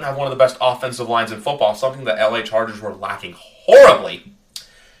just happen to have one of the best offensive lines in football, something the LA Chargers were lacking horribly.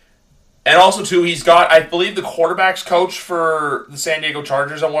 And also, too, he's got, I believe, the quarterback's coach for the San Diego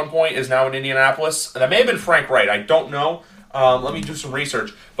Chargers at one point is now in Indianapolis. That may have been Frank Wright. I don't know. Let me do some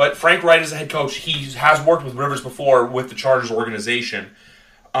research. But Frank Wright is the head coach. He has worked with Rivers before with the Chargers organization.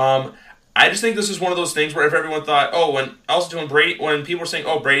 I just think this is one of those things where if everyone thought, when people were saying,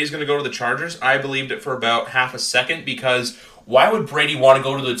 oh, Brady's going to go to the Chargers, I believed it for about half a second, because why would Brady want to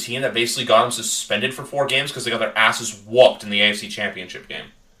go to the team that basically got him suspended for 4 games because they got their asses whooped in the AFC Championship game?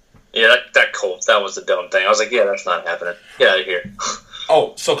 Yeah, that Colts, that was the dumb thing. I was like, yeah, that's not happening. Get out of here.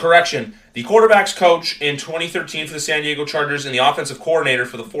 Oh, so correction. The quarterback's coach in 2013 for the San Diego Chargers and the offensive coordinator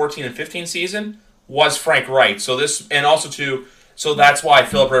for the 14 and 15 season was Frank Wright. So So that's why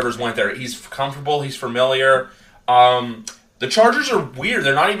Phillip Rivers went there. He's comfortable. He's familiar. The Chargers are weird.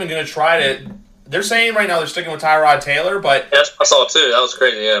 They're not even going to try to... They're saying right now they're sticking with Tyrod Taylor, but... Yeah, I saw it too. That was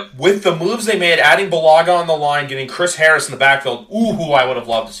crazy, yeah. With the moves they made, adding Bulaga on the line, getting Chris Harris in the backfield, who I would have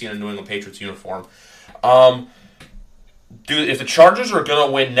loved to see in a New England Patriots uniform. Dude, if the Chargers are going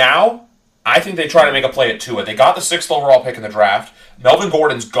to win now, I think they try to make a play at Tua. They got the 6th overall pick in the draft. Melvin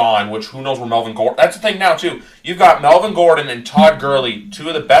Gordon's gone, which who knows where Melvin Gordon... That's the thing now, too. You've got Melvin Gordon and Todd Gurley, 2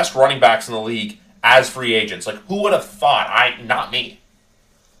 of the best running backs in the league, as free agents. Like, who would have thought? Not me.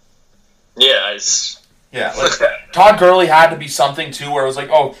 Yeah, like, Todd Gurley had to be something, too, where it was like,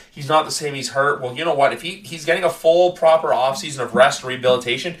 oh, he's not the same, he's hurt. Well, you know what? If he's getting a full, proper offseason of rest and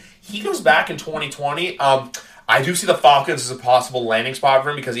rehabilitation, he goes back in 2020. I do see the Falcons as a possible landing spot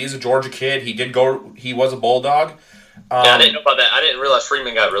for him because he's a Georgia kid. He was a Bulldog. I didn't know about that. I didn't realize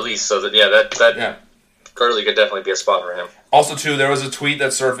Freeman got released, so that Gurley could definitely be a spot for him. Also, too, there was a tweet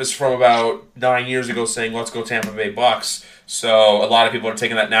that surfaced from about 9 years ago saying, let's go Tampa Bay Bucks. So a lot of people are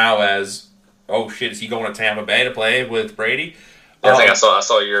taking that now as, oh shit, is he going to Tampa Bay to play with Brady? Yeah, I think I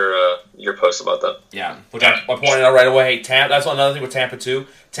saw your post about that. Yeah, which I pointed out right away. Hey, that's another thing with Tampa, too.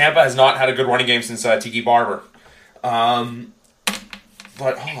 Tampa has not had a good running game since Tiki Barber. But,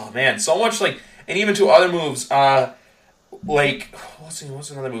 oh man, so much like, and even to other moves, what's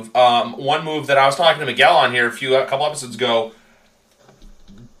another move? One move that I was talking to Miguel on here a couple episodes ago.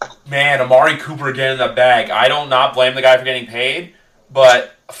 Man, Amari Cooper getting the bag. I don't not blame the guy for getting paid,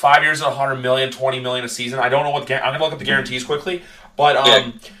 but 5 years at $100 million, $20 million a season. I don't know I'm gonna look up the guarantees quickly,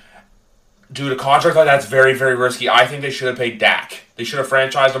 but dude, a contract like that's very, very risky. I think they should have paid Dak. They should have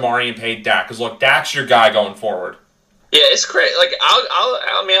franchised Amari and paid Dak because look, Dak's your guy going forward. Yeah, it's crazy. Like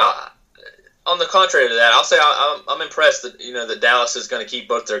on the contrary to that, I'll say I'm impressed that that Dallas is going to keep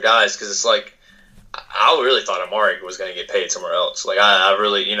both their guys because it's like I really thought Amari was going to get paid somewhere else. Like I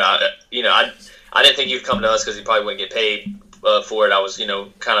really I didn't think he'd come to us because he probably wouldn't get paid for it. I was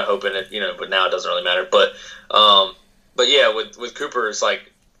kind of hoping it but now it doesn't really matter. But yeah, with Cooper, it's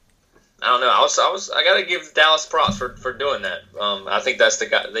like I don't know. I got to give Dallas props for doing that. I think that's the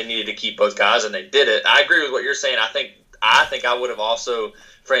guy they needed to keep both guys and they did it. I agree with what you're saying. I think I would have also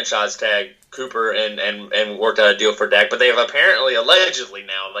franchise tag Cooper and worked out a deal for Dak, but they have apparently, allegedly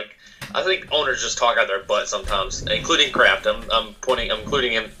now, like I think owners just talk out their butt sometimes, including Kraft. I'm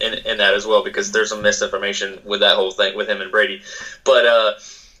including him in that as well because there's some misinformation with that whole thing with him and Brady, but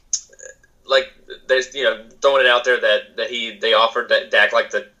like there's throwing it out there that they offered that Dak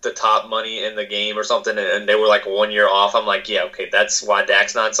like the top money in the game or something, and they were like 1 year off. I'm like, yeah, okay, that's why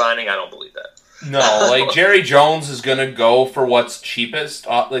Dak's not signing. I don't believe that. No, like Jerry Jones is gonna go for what's cheapest.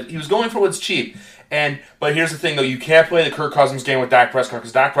 Like he was going for what's cheap, but here's the thing though: you can't play the Kirk Cousins game with Dak Prescott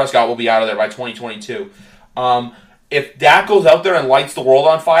because Dak Prescott will be out of there by 2022. If Dak goes out there and lights the world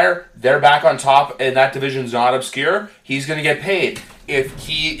on fire, they're back on top, and that division's not obscure. He's gonna get paid. If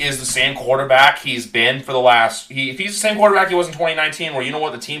he is the same quarterback he's been for the last, if he's the same quarterback he was in 2019,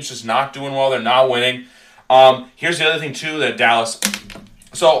 where the team's just not doing well, they're not winning. Here's the other thing too that Dallas.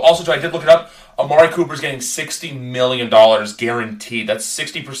 So also too, I did look it up. Amari Cooper's getting $60 million guaranteed. That's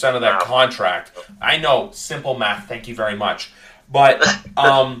 60% of that contract. I know, simple math. Thank you very much. But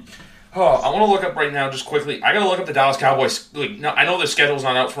I want to look up right now just quickly. I got to look up the Dallas Cowboys. I know the schedule's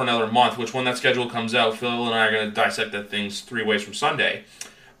not out for another month, which when that schedule comes out, Phil and I are going to dissect that things 3 ways from Sunday.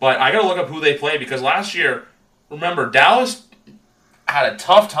 But I got to look up who they play because last year, remember, Dallas had a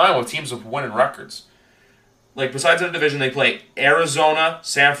tough time with teams with winning records. Like, besides the division, they play Arizona,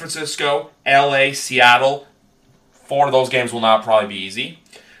 San Francisco, LA, Seattle. 4 of those games will not probably be easy.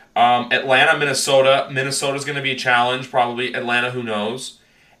 Atlanta, Minnesota. Minnesota's going to be a challenge, probably. Atlanta, who knows.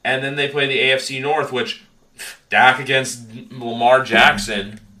 And then they play the AFC North, which, Dak against Lamar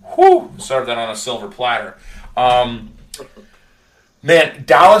Jackson, served that on a silver platter. Man,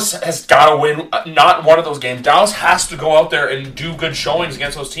 Dallas has got to win, not one of those games. Dallas has to go out there and do good showings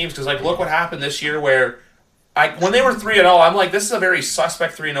against those teams, because, look what happened this year where when they were 3-0, I'm like, this is a very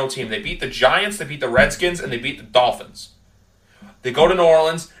suspect 3-0 team. They beat the Giants, they beat the Redskins, and they beat the Dolphins. They go to New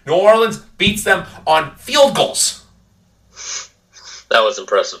Orleans. New Orleans beats them on field goals. That was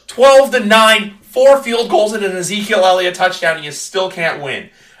impressive. 12-9, 4 field goals and an Ezekiel Elliott touchdown, and you still can't win.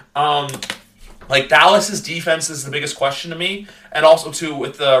 Dallas's defense is the biggest question to me, and also, too,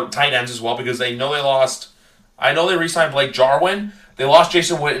 with the tight ends as well, because they know they lost. I know they re-signed Blake Jarwin. They lost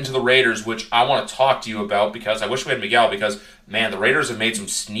Jason Witten to the Raiders, which I want to talk to you about because I wish we had Miguel because, man, the Raiders have made some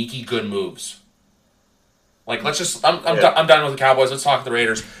sneaky good moves. I'm done with the Cowboys. Let's talk to the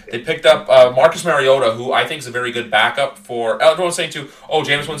Raiders. They picked up Marcus Mariota, who I think is a very good backup for. Everyone's saying, too,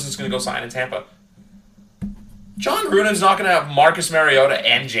 Jameis Winston's going to go sign in Tampa. John Gruden's not going to have Marcus Mariota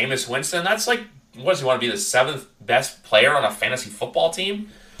and Jameis Winston. That's like, what does he want to be, the 7th best player on a fantasy football team?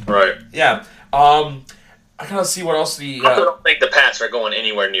 Right. Yeah. I gotta see what else I don't think the Pats are going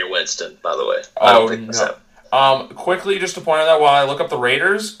anywhere near Winston, by the way. I don't think no. Quickly, just to point out that while I look up the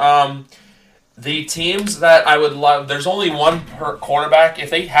Raiders, the teams that I would love, there's only one per quarterback. If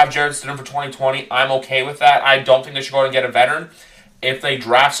they have Jarrett Stidham for 2020, I'm okay with that. I don't think they should go out and get a veteran. If they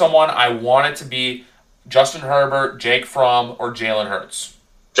draft someone, I want it to be Justin Herbert, Jake Fromm, or Jalen Hurts.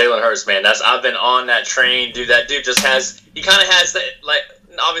 Jalen Hurts, man, I've been on that train, dude. That dude just he kind of has that, like,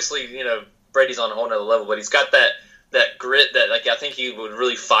 obviously, Brady's on a whole nother level, but he's got that grit that, like, I think he would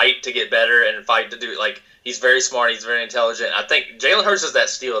really fight to get better and fight to do, like, he's very smart, he's very intelligent. I think Jalen Hurts is that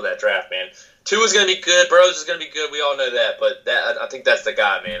steal of that draft, man. Tua's going to be good, Burrows is going to be good, we all know that, but I think that's the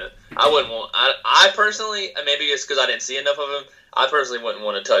guy, man. I personally, maybe it's because I didn't see enough of him, I personally wouldn't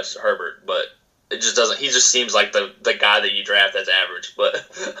want to touch Herbert, but it just doesn't, he just seems like the guy that you draft that's average, but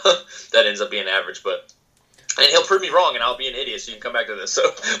that ends up being average, and he'll prove me wrong, and I'll be an idiot. So you can come back to this. So,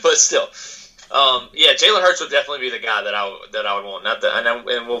 but still, Jalen Hurts would definitely be the guy that I would want.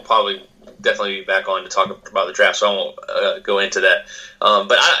 And we'll probably definitely be back on to talk about the draft. So I won't go into that.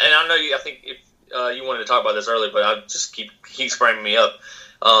 But I know you. I think if you wanted to talk about this earlier, but I just keep framing me up.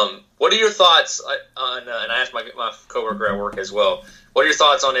 What are your thoughts on? And I asked my coworker at work as well. What are your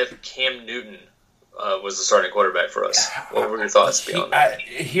thoughts on if Cam Newton was the starting quarterback for us? What were your thoughts beyond that?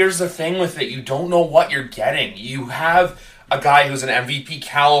 Here's the thing with it. You don't know what you're getting. You have a guy who's an MVP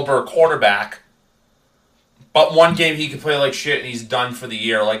caliber quarterback, but one game he could play like shit and he's done for the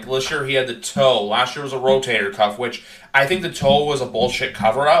year. Like this year he had the toe. Last year was a rotator cuff, which I think the toe was a bullshit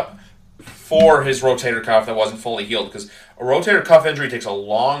cover-up for his rotator cuff that wasn't fully healed, because a rotator cuff injury takes a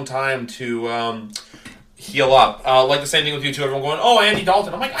long time to heal up. Like the same thing with you two. Everyone going, oh, Andy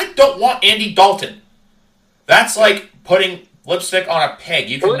Dalton. I'm like, I don't want Andy Dalton. That's like putting lipstick on a pig.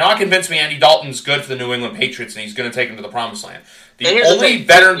 You cannot convince me Andy Dalton's good for the New England Patriots and he's going to take them to the promised land. The only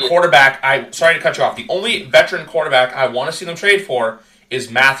veteran quarterback, sorry to cut you off, the only veteran quarterback I want to see them trade for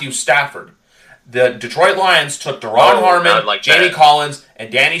is Matthew Stafford. The Detroit Lions took Daron Harmon, Jamie Collins, and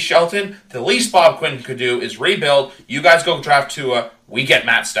Danny Shelton. The least Bob Quinn could do is rebuild. You guys go draft Tua. We get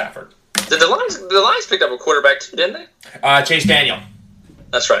Matt Stafford. The Lions picked up a quarterback too, didn't they? Chase Daniel.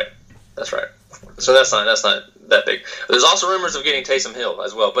 That's right. So that's not that big. There's also rumors of getting Taysom Hill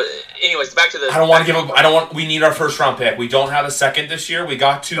as well. But anyways, back to the. I don't want to give up. We need our first round pick. We don't have a second this year. We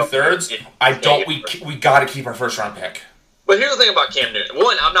got 2/3. We got to keep our first round pick. But here's the thing about Cam Newton.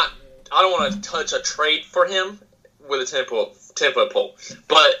 One, I don't want to touch a trade for him with a 10-foot pole.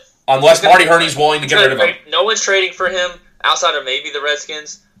 But unless Marty Hurney's willing to get rid of him, no one's trading for him outside of maybe the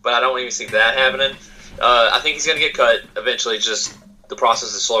Redskins. But I don't even see that happening. I think he's going to get cut eventually. Just the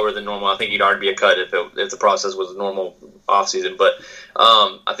process is slower than normal. I think he'd already be a cut if the process was a normal offseason. But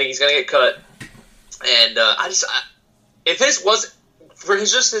I think he's going to get cut. And if this was for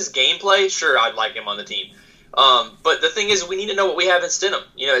just his gameplay, sure, I'd like him on the team. But the thing is, we need to know what we have in Stidham.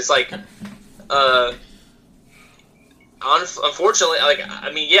 It's like, unfortunately,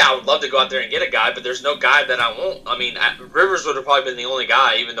 I would love to go out there and get a guy, but there's no guy that I won't. Rivers would have probably been the only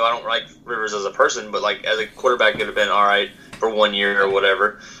guy, even though I don't like Rivers as a person, but like as a quarterback, could have been all right for 1 year or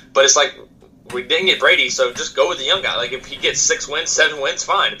whatever. But it's like, we didn't get Brady, so just go with the young guy. Like, if he gets 6 wins, 7 wins,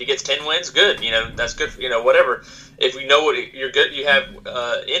 fine. If he gets 10 wins, good. That's good. Whatever. If we know what you have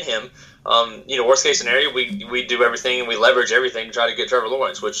in him. Worst case scenario, we do everything and we leverage everything to try to get Trevor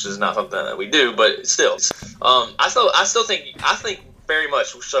Lawrence, which is not something that we do, but still, I think very much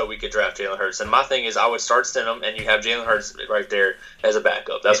so we could draft Jalen Hurts. And my thing is, I would start Stidham, and you have Jalen Hurts right there as a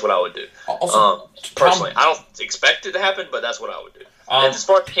backup. That's what I would do. Also, personally, I don't expect it to happen, but that's what I would do. And as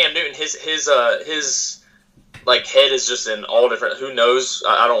far as Cam Newton, his like head is just in all different. Who knows?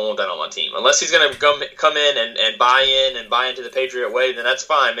 I don't want that on my team unless he's going to come in and buy into the Patriot way. Then that's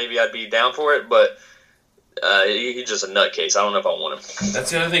fine. Maybe I'd be down for it, but he's just a nutcase. I don't know if I want him.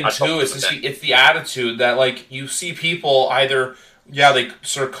 That's the other thing too. It's the attitude that, like, you see people either they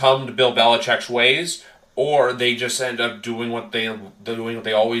succumb to Bill Belichick's ways, or they just end up doing what they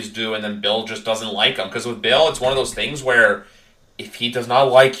always do, and then Bill just doesn't like them. Because with Bill, it's one of those things where if he does not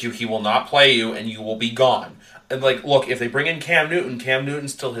like you, he will not play you, and you will be gone. And, like, look, if they bring in Cam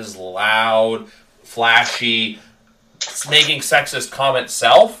Newton's still his loud, flashy, making sexist comment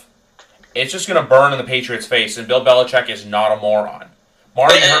self. It's just going to burn in the Patriots' face, and Bill Belichick is not a moron.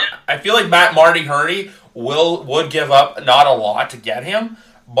 I feel like Marty Hurney would give up not a lot to get him,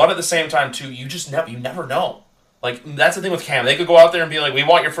 but at the same time, too, you never know. Like, that's the thing with Cam. They could go out there and be like, we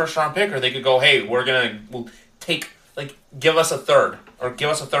want your first-round pick, or they could go, hey, we'll take, like, give us a third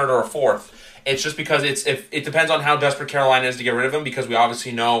or a fourth. It's just because it depends on how desperate Carolina is to get rid of him, because we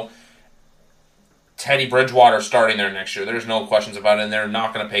obviously know Teddy Bridgewater starting there next year. There's no questions about it, and they're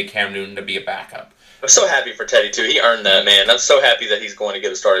not going to pay Cam Newton to be a backup. I'm so happy for Teddy, too. He earned that, man. I'm so happy that he's going to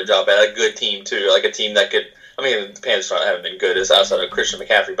get a starting job at a good team, too. Like a team that could... I mean, the Panthers haven't been good outside of Christian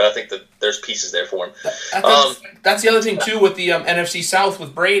McCaffrey, but I think that there's pieces there for him. That's the other thing, too, with the NFC South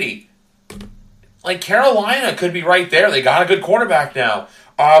with Brady. Like, Carolina could be right there. They got a good quarterback now.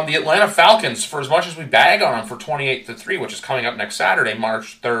 The Atlanta Falcons, for as much as we bag on them for 28-3, which is coming up next Saturday,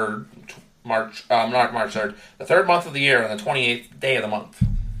 March 3rd, not March 3rd, the third month of the year and the 28th day of the month.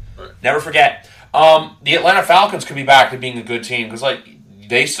 Never forget. The Atlanta Falcons could be back to being a good team, because, like,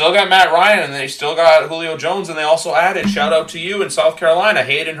 they still got Matt Ryan, and they still got Julio Jones, and they also added, shout out to you in South Carolina,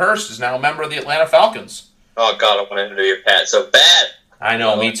 Hayden Hurst is now a member of the Atlanta Falcons. Oh, God, I wanted him to be a Pat so bad. I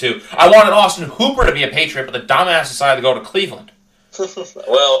know, me too. I wanted Austin Hooper to be a Patriot, but the dumbass decided to go to Cleveland.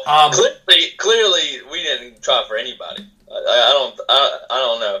 Well, clearly, we didn't try for anybody. I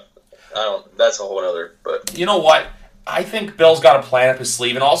don't know. That's a whole other. But you know what? I think Bill's got a plan up his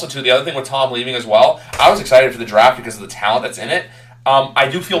sleeve, and also too, the other thing with Tom leaving as well. I was excited for the draft because of the talent that's in it. I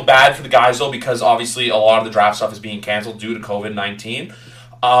do feel bad for the guys though, because obviously a lot of the draft stuff is being canceled due to COVID-19.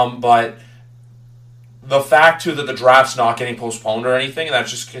 But the fact too that the draft's not getting postponed or anything, and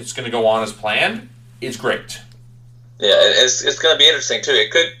it's going to go on as planned, is great. Yeah, it's going to be interesting too.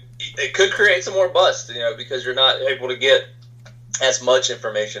 It could create some more bust, because you're not able to get as much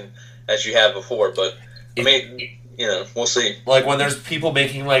information as you have before. But I mean, we'll see. Like when there's people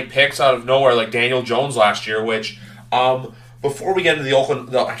making like picks out of nowhere, like Daniel Jones last year, which before we get into the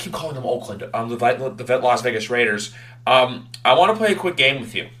Oakland, I keep calling them Oakland, the Las Vegas Raiders. I want to play a quick game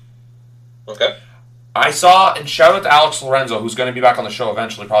with you. Okay. I saw, and shout out to Alex Lorenzo, who's going to be back on the show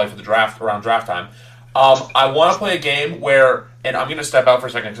eventually, probably for the draft, around draft time. I want to play a game where, and I'm going to step out for a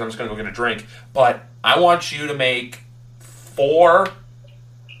second because I'm just going to go get a drink, but I want you to make four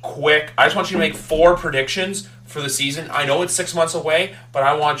predictions for the season. I know it's 6 months away, but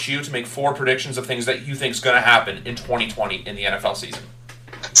I want you to make four predictions of things that you think is going to happen in 2020 in the NFL season.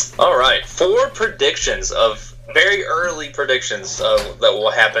 All right, four predictions of very early predictions that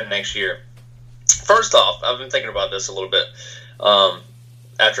will happen next year. First off, I've been thinking about this a little bit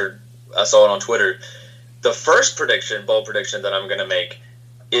after I saw it on Twitter. The first bold prediction that I'm going to make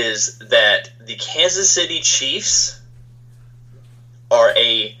is that the Kansas City Chiefs are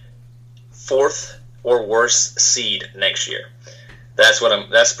a fourth or worse seed next year. That's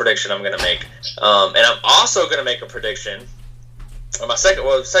the prediction I'm going to make. And I'm also going to make a prediction. The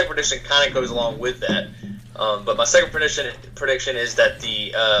second prediction kind of goes along with that. But my second prediction is that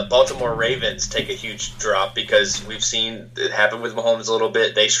the Baltimore Ravens take a huge drop, because we've seen it happen with Mahomes a little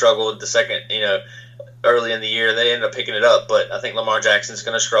bit. They struggled the second, early in the year. They ended up picking it up, but I think Lamar Jackson's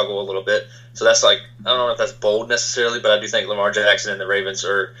going to struggle a little bit. So that's I don't know if that's bold necessarily, but I do think Lamar Jackson and the Ravens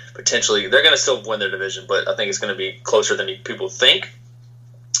are potentially, they're going to still win their division, but I think it's going to be closer than people think.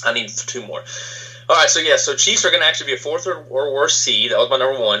 I need two more. All right, so Chiefs are going to actually be a fourth or worse seed. That was my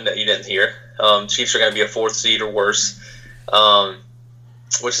number one that you didn't hear. Chiefs are going to be a fourth seed or worse,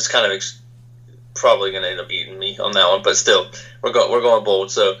 which is kind of probably going to end up eating me on that one. But still, we're going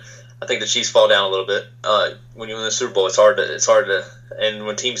bold. So I think the Chiefs fall down a little bit. When you win the Super Bowl, it's hard to, and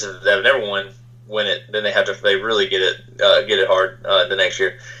when teams that have never win it, then they really get it hard the next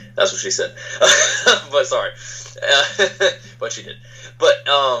year. That's what she said. But sorry, but she did. But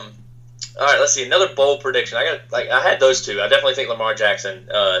all right, let's see. Another bold prediction. I had those two. I definitely think Lamar Jackson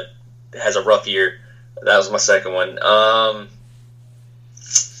has a rough year. That was my second one.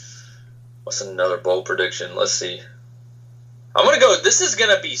 What's another bold prediction? Let's see. I'm going to go. This is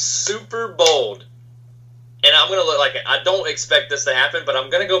going to be super bold. And I'm going to look like it. I don't expect this to happen, but I'm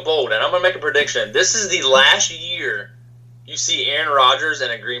going to go bold. And I'm going to make a prediction. This is the last year you see Aaron Rodgers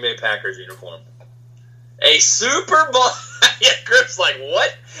in a Green Bay Packers uniform. A Super Bowl. Yeah, Griff's like,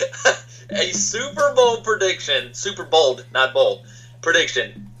 what? A Super Bowl prediction. Super bold, not bold.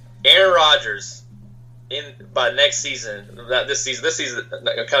 Prediction. Aaron Rodgers by next season. This season,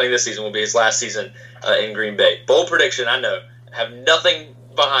 counting this season, will be his last season in Green Bay. Bold prediction. I know. I have nothing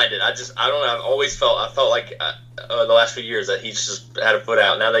behind it. I don't know. I felt like the last few years that he's just had a foot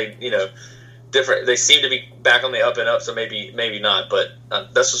out. Now they, different. They seem to be back on the up and up. So maybe not. But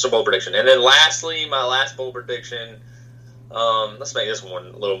that's just a bold prediction. And then lastly, my last bold prediction. Let's make this one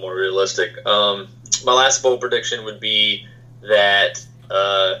a little more realistic. My last bold prediction would be that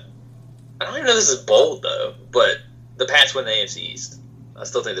I don't even know if this is bold though, but the Pats win the AFC East. I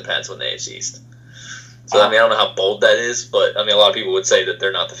still think the Pats win the AFC East. So I don't know how bold that is, but a lot of people would say that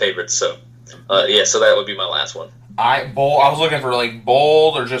they're not the favorites. So so that would be my last one. I was looking for like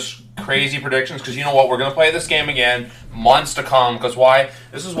bold or just crazy predictions because you know what? We're going to play this game again months to come. Because why?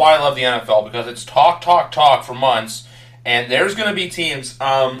 This is why I love the NFL, because it's talk for months, and there's going to be teams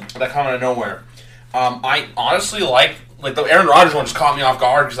that come out of nowhere. I honestly like the Aaron Rodgers one just caught me off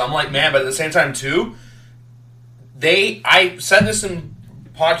guard because I'm like, man, but at the same time too, I said this in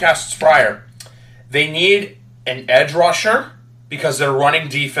podcasts prior, they need an edge rusher because their running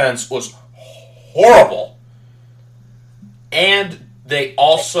defense was horrible. And they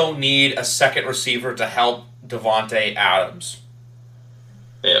also need a second receiver to help Devontae Adams.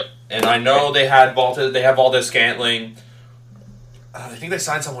 Yeah. And I know they have Valdez-Scantling. I think they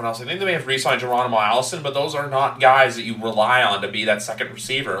signed someone else. I think they may have re-signed Geronimo Allison, but those are not guys that you rely on to be that second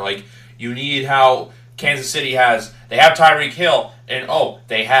receiver. Like, you need how Kansas City they have Tyreek Hill, and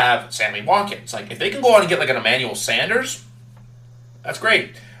they have Sammy Watkins. Like, if they can go out and get like an Emmanuel Sanders, that's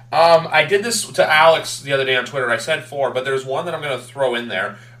great. I did this to Alex the other day on Twitter. I said 4, but there's one that I'm going to throw in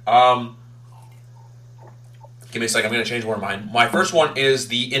there. Give me a second. I'm going to change one of mine. My first one is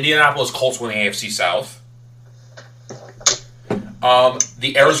the Indianapolis Colts win the AFC South.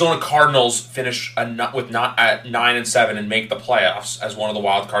 The Arizona Cardinals finish at 9-7 and make the playoffs as one of the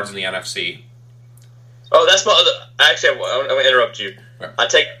wild cards in the NFC. Oh, that's my other. Actually, I'm going to interrupt you. I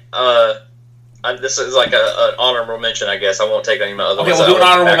take. This is like an honorable mention, I guess. I won't take any of my other ones. Okay, we'll do an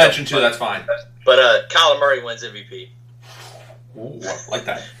honorable mention too. That's fine. But Kyler Murray wins MVP. Ooh, I like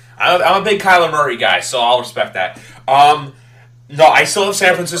that. I'm a big Kyler Murray guy, so I'll respect that. No, I still have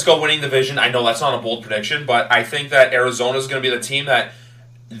San Francisco winning the division. I know that's not a bold prediction, but I think that Arizona is going to be the team that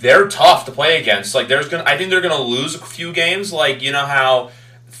they're tough to play against. Like, I think they're going to lose a few games. Like, you know how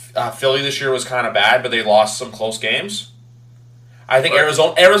Philly this year was kind of bad, but they lost some close games. I think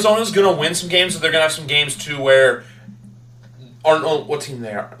Arizona's going to win some games, but they're going to have some games too where, what team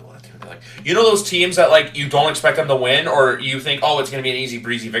they are? Like, you know those teams that like you don't expect them to win, or you think, it's going to be an easy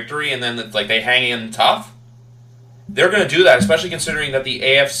breezy victory, and then like they hang in tough. They're going to do that, especially considering that they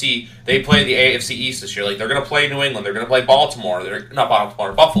play the AFC East this year. Like, they're going to play New England, they're going to play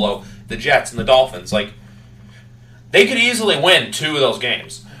Buffalo, the Jets, and the Dolphins. Like, they could easily win 2 of those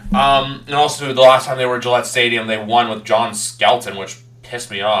games. And also, the last time they were at Gillette Stadium, they won with John Skelton, which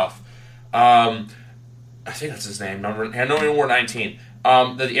pissed me off. I think that's his name. Number 19.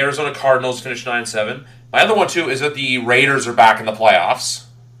 The Arizona Cardinals finished 9-7. My other one, too, is that the Raiders are back in the playoffs.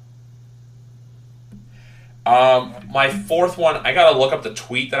 My fourth one, I gotta look up the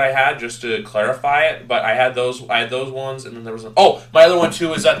tweet that I had just to clarify it, but I had those ones, and then there was my other one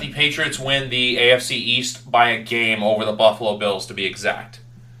too is that the Patriots win the AFC East by a game over the Buffalo Bills, to be exact.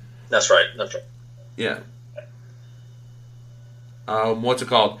 That's right. Yeah. What's it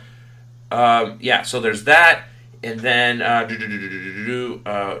called? Yeah, so there's that, and then don't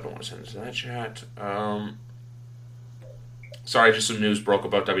want to send this to that chat. Sorry, just some news broke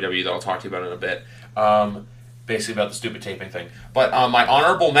about WWE that I'll talk to you about in a bit. Basically about the stupid taping thing. But my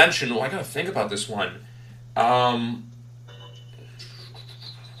honorable mention, I gotta think about this one. And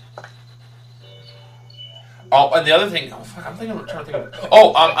the other thing, I'm trying to think of.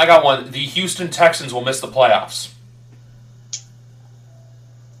 I got one. The Houston Texans will miss the playoffs.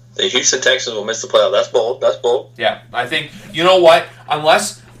 The Houston Texans will miss the playoffs. That's bold. Yeah, I think, you know what?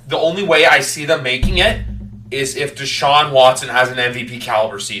 Unless the only way I see them making it is if Deshaun Watson has an MVP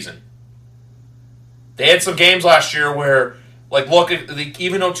caliber season. They had some games last year where, like, look,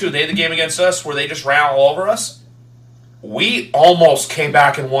 even though, too, they had the game against us where they just ran all over us. We almost came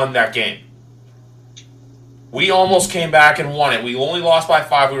back and won that game. We almost came back and won it. We only lost by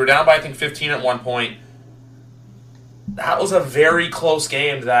 5. We were down by, I think, 15 at one point. That was a very close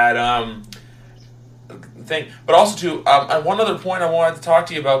game, that thing. But also, too, one other point I wanted to talk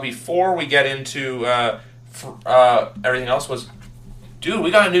to you about before we get into everything else was, dude,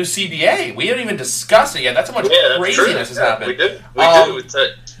 we got a new CBA. We haven't even discussed it yet. That's how much craziness has happened. We did. Yeah.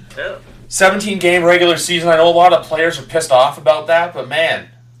 17-game regular season. I know a lot of players are pissed off about that, but man,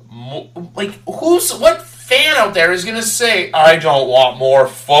 what fan out there is going to say, I don't want more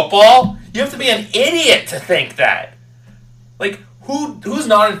football? You have to be an idiot to think that. Like, who's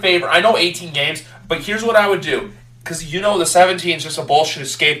not in favor? I know 18 games, but here's what I would do. Because the 17 is just a bullshit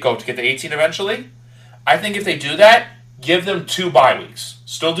scapegoat to get to 18 eventually. I think if they do that, give them 2 bye weeks.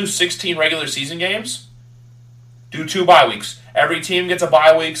 Still do 16 regular season games. Do 2 bye weeks. Every team gets a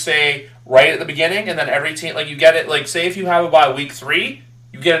bye week, say, right at the beginning, and then every team, like, you get it, like, say if you have a bye week 3,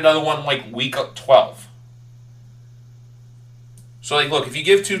 you get another one, like, week 12. So, like, look, if you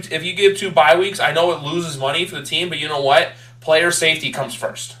give 2 bye weeks, I know it loses money for the team, but you know what? Player safety comes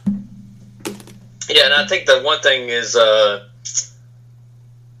first. Yeah, and I think the one thing is,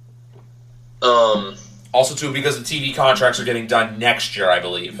 Also, too, because the TV contracts are getting done next year, I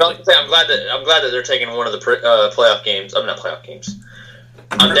believe. I'm glad that they're taking one of the playoff games. I'm not playoff games.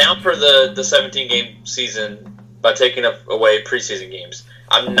 I'm down for the 17 game season by taking away preseason games.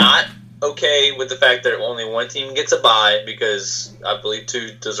 I'm not okay with the fact that only one team gets a bye because I believe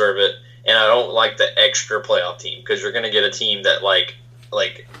two deserve it, and I don't like the extra playoff team because you're going to get a team that like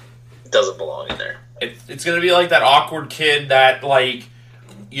doesn't belong in there. It's going to be like that awkward kid that like.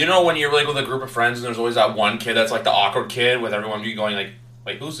 You know when you're like with a group of friends and there's always that one kid that's like the awkward kid with everyone going like,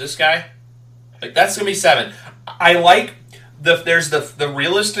 wait, who's this guy? Like that's gonna be 7. I like there's the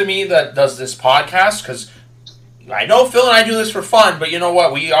realist to me that does this podcast because I know Phil and I do this for fun, but you know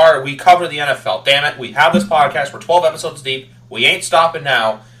what? We cover the NFL. Damn it, we have this podcast. We're 12 episodes deep. We ain't stopping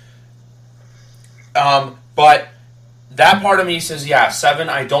now. But that part of me says, yeah, 7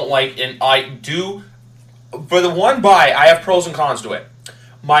 I don't like, and I do. For the one bye, I have pros and cons to it.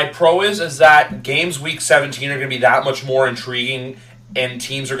 My pro is that games week 17 are going to be that much more intriguing and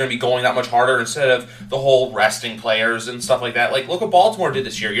teams are going to be going that much harder instead of the whole resting players and stuff like that. Like, look what Baltimore did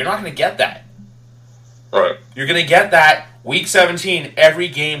this year. You're not going to get that. Right. You're going to get that week 17, every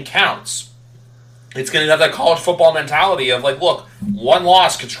game counts. It's going to have that college football mentality of, like, look, one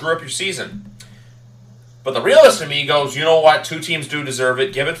loss could screw up your season. But the realist in me goes, you know what? 2 teams do deserve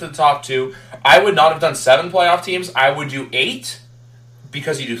it. Give it to the top 2. I would not have done 7 playoff teams. I would do 8.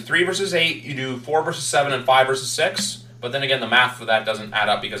 Because you do 3 versus 8, you do 4 versus 7, and 5 versus 6. But then again, the math for that doesn't add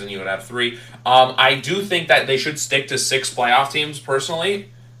up because then you would have 3. I do think that they should stick to 6 playoff teams, personally.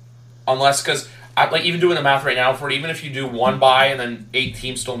 Unless, because, like, even doing the math right now for it, even if you do 1 bye and then 8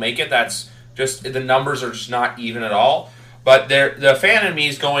 teams still make it, that's just, the numbers are just not even at all. But the fan in me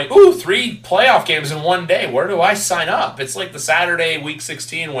is going, ooh, 3 playoff games in one day. Where do I sign up? It's like the Saturday, week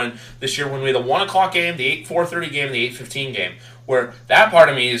 16, when we had the 1 o'clock game, the 4:30 game, and the 8:15 game. Where that part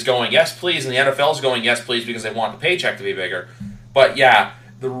of me is going, yes, please, and the NFL is going, yes, please, because they want the paycheck to be bigger. But, yeah,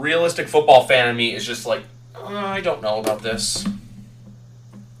 the realistic football fan in me is just like, I don't know about this.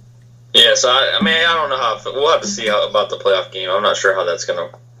 Yeah, so, I don't know how... We'll have to see about the playoff game. I'm not sure how that's going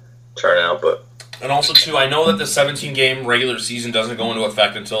to turn out, but... And also, too, I know that the 17-game regular season doesn't go into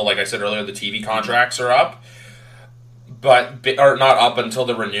effect until, like I said earlier, the TV contracts are up. Or not up until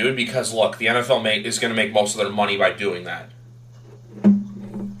they're renewed, because, look, the NFL is going to make most of their money by doing that.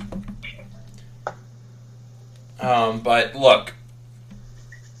 But look,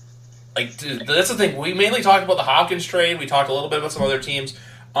 like that's the thing. We mainly talked about the Hopkins trade. We talked a little bit about some other teams.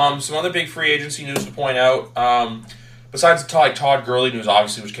 Some other big free agency news to point out. Besides Todd Gurley news,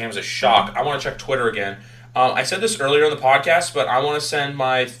 obviously, which came as a shock. I want to check Twitter again. I said this earlier in the podcast, but I want to send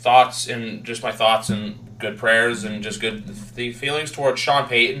my thoughts and good prayers and just good feelings towards Sean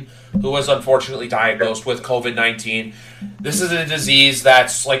Payton, who was unfortunately diagnosed with COVID-19. This is a disease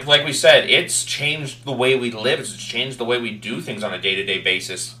that's, like we said, it's changed the way we live. It's changed the way we do things on a day-to-day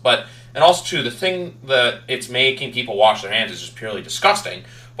basis. And also, too, the thing that it's making people wash their hands is just purely disgusting.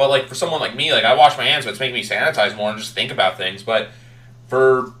 But, like, for someone like me, like, I wash my hands, but it's making me sanitize more and just think about things. But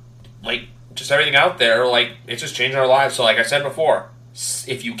for, like, just everything out there, like, it's just changing our lives. So, like I said before,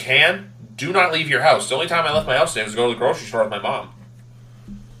 if you can, do not leave your house. The only time I left my house today was to go to the grocery store with my mom.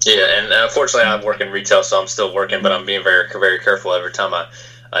 Yeah, and unfortunately I work in retail, so I'm still working, but I'm being very, very careful every time I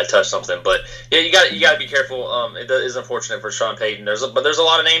touch something. But yeah, you got to be careful. It is unfortunate for Sean Payton. There's a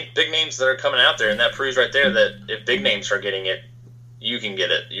lot of big names that are coming out there, and that proves right there that if big names are getting it, you can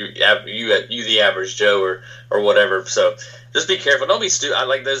get it. You the average Joe or whatever. So just be careful. Don't be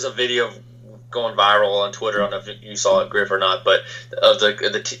stupid. There's a video going viral on Twitter. I don't know if you saw it, Griff, or not, but of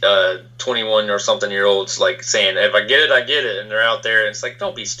the 21 or something year olds like saying, "If I get it, I get it," and they're out there, and it's like,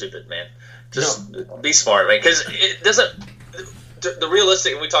 don't be stupid, man. Just be smart, man, because it doesn't. The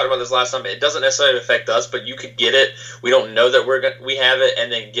realistic, and we talked about this last time, it doesn't necessarily affect us, but you could get it. We don't know that we have it, and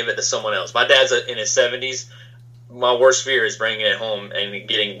then give it to someone else. My dad's in his 70s. My worst fear is bringing it home and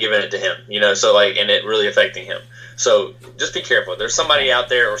giving it to him, so and it really affecting him. So just be careful. There's somebody out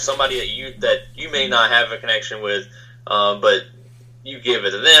there or somebody that you may not have a connection with, but you give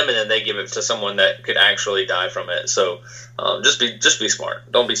it to them and then they give it to someone that could actually die from it. So just be smart.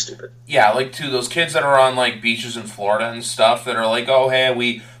 Don't be stupid. Yeah, those kids that are on beaches in Florida and stuff that are like, oh hey,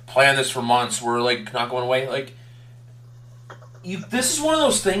 we planned this for months. We're not going away. This is one of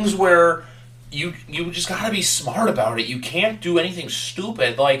those things where you just got to be smart about it. You can't do anything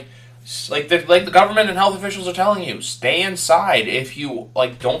stupid. The government and health officials are telling you, stay inside. If you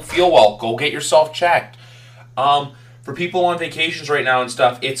don't feel well, go get yourself checked. For people on vacations right now and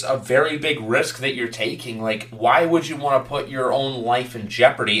stuff, it's a very big risk that you're taking. Why would you want to put your own life in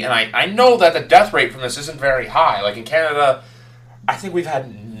jeopardy? And I know that the death rate from this isn't very high. In Canada, I think we've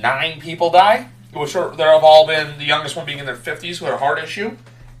had 9 people die which there have all been, the youngest one being in their 50s who had a heart issue.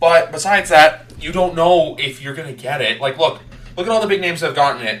 But besides that, you don't know if you're going to get it. Like, look at all the big names that have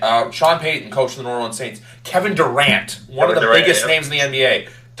gotten it. Sean Payton, coach of the New Orleans Saints. Kevin Durant, one of the biggest names in the NBA.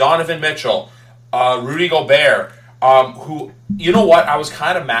 Donovan Mitchell. Rudy Gobert. Who, you know what, I was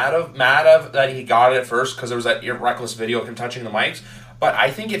kind of mad of that he got it at first because there was that reckless video of him touching the mics. But I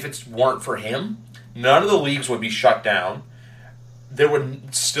think if it weren't for him, none of the leagues would be shut down. There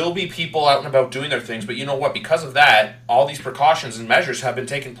would still be people out and about doing their things, but you know what? Because of that, all these precautions and measures have been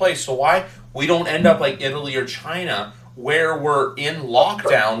taking place. So why we don't end up like Italy or China, where we're in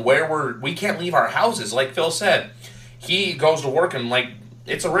lockdown, where we can't leave our houses? Like Phil said, he goes to work and like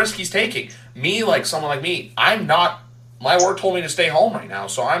it's a risk he's taking. Me, like someone like me, I'm not. My work told me to stay home right now,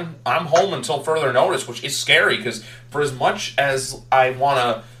 so I'm home until further notice, which is scary because for as much as I want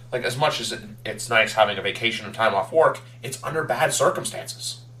to. Like, as much as it's nice having a vacation and time off work, it's under bad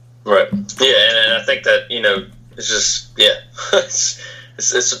circumstances. Right. Yeah, and I think that, it's just, yeah, it's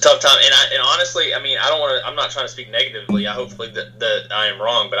a tough time. And honestly, I mean, I'm not trying to speak negatively. I hopefully that I am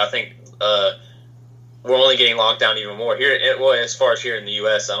wrong, but I think we're only getting locked down even more here. Well, as far as here in the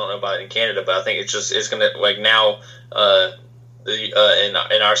U.S., I don't know about in Canada, but I think it's going to, like, now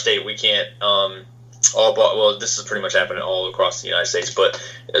in our state, we can't this is pretty much happening all across the United States, but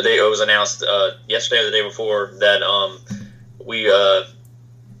it was announced yesterday or the day before that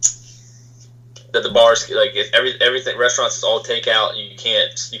that the bars, like, if everything, restaurants is all takeout. You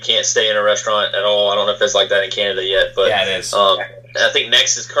can't stay in a restaurant at all. I don't know if it's like that in Canada yet, but yeah, it is. I think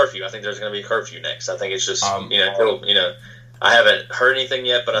next is curfew. I think there's going to be a curfew next. I think it's just I haven't heard anything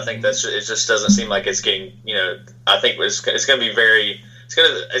yet, but I think it just doesn't seem like it's getting. I think it's going to be very.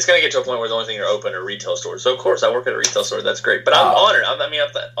 It's gonna get to a point where the only thing you're open are retail stores. So of course I work at a retail store. That's great, but I'm honored. I'm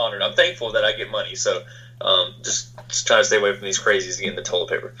honored. I'm thankful that I get money. So just trying to stay away from these crazies getting the toilet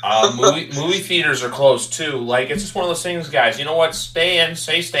paper. Movie theaters are closed too. Like, it's just one of those things, guys. You know what? Stay in,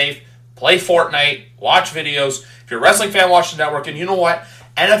 stay safe, play Fortnite, watch videos. If you're a wrestling fan, watch the network. And you know what?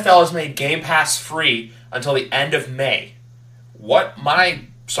 NFL has made Game Pass free until the end of May. What my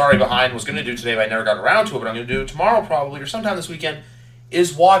sorry behind was going to do today, but I never got around to it, but I'm going to do it tomorrow probably or sometime this weekend,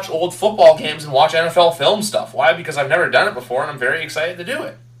 is watch old football games and watch NFL film stuff. Why? Because I've never done it before, and I'm very excited to do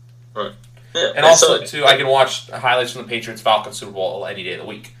it. Right. Yeah. And also, too, I can watch highlights from the Patriots-Falcons Super Bowl any day of the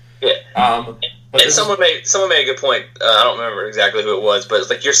week. Yeah. And someone made a good point. I don't remember exactly who it was, but it's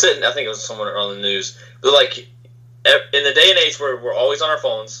like you're sitting. I think it was someone on the news. But like in the day and age where we're always on our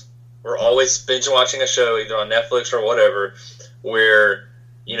phones, we're always binge watching a show either on Netflix or whatever, where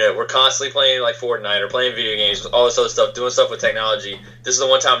we're constantly playing like Fortnite or playing video games, all this other stuff, doing stuff with technology. This is the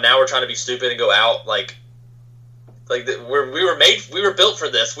one time now we're trying to be stupid and go out we were built for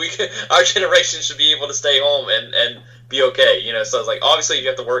this. Our generation should be able to stay home and be okay. So it's like obviously you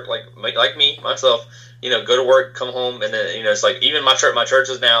have to work like me myself. Go to work, come home, and then it's like even my church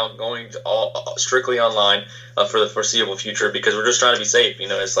is now going to all strictly online for the foreseeable future because we're just trying to be safe.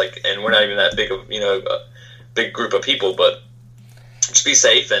 It's like, and we're not even that big of a big group of people, but. Just be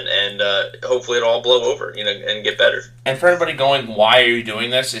safe and hopefully it'll all blow over, and get better. And for everybody going, why are you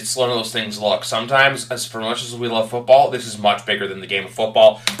doing this? It's one of those things, look, sometimes, as for much as we love football, this is much bigger than the game of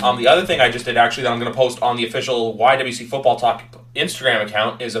football. The other thing I just did, actually, that I'm going to post on the official YWC Football Talk Instagram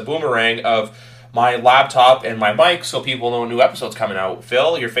account is a boomerang of my laptop and my mic so people know a new episode's coming out.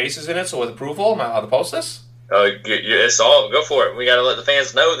 Phil, your face is in it, so with approval, am I allowed to post this? It's all, go for it. We got to let the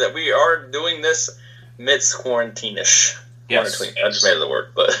fans know that we are doing this midst quarantine-ish. Yes. I just made it the word,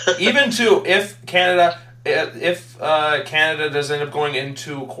 but even too, if Canada does end up going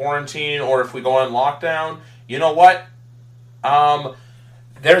into quarantine or if we go on lockdown, you know what?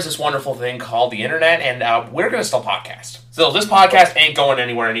 There's this wonderful thing called the internet, and we're going to still podcast. So this podcast ain't going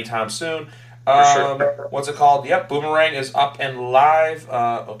anywhere anytime soon. For sure. What's it called? Yep, Boomerang is up and live.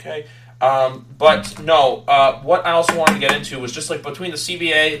 Okay. But no, what I also wanted to get into was just like between the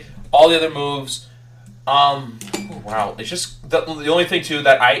CBA, all the other moves. Wow, it's just the only thing too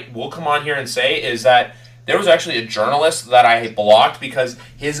that I will come on here and say is that there was actually a journalist that I blocked because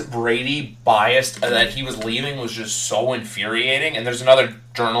his Brady bias that he was leaving was just so infuriating. And there's another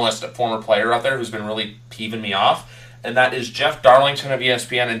journalist, a former player out there, who's been really peeving me off, and that is Jeff Darlington of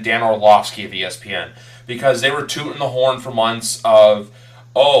ESPN and Dan Orlovsky of ESPN, because they were tooting the horn for months of,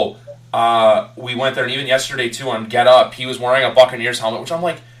 we went there, and even yesterday too on Get Up, he was wearing a Buccaneers helmet, which I'm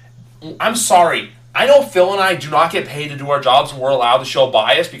like, I'm sorry. I know Phil and I do not get paid to do our jobs, and we're allowed to show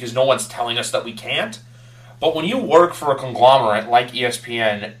bias because no one's telling us that we can't. But when you work for a conglomerate like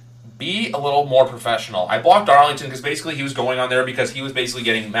ESPN, be a little more professional. I blocked Darlington because basically he was going on there because he was basically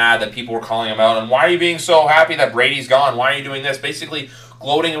getting mad that people were calling him out. And why are you being so happy that Brady's gone? Why are you doing this? Basically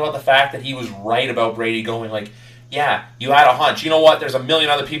gloating about the fact that he was right about Brady going like, yeah, you had a hunch. You know what? There's a million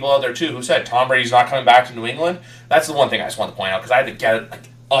other people out there, too, who said Tom Brady's not coming back to New England. That's the one thing I just wanted to point out, because I had to get it. Like,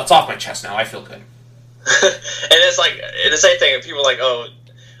 oh, it's off my chest now. I feel good. And it's like, the same thing. People are like, oh,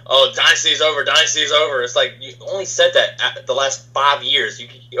 Dynasty's over. It's like, you only said that the last 5 years.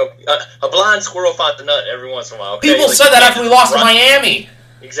 A blind squirrel finds a nut every once in a while. Okay? People said that after we lost to Miami.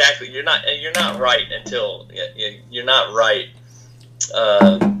 Exactly. You're not right until you're not right.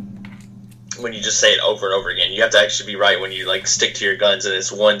 When you just say it over and over again, you have to actually be right when you like stick to your guns. And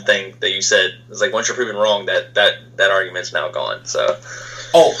it's one thing that you said. It's like once you're proven wrong, that argument's now gone. So,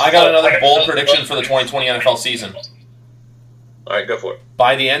 I got another bold prediction for the 2020 NFL season. All right, go for it.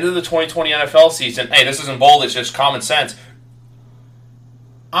 By the end of the 2020 NFL season, hey, this isn't bold; it's just common sense.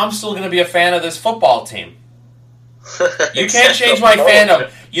 I'm still going to be a fan of this football team. You can't change my fandom.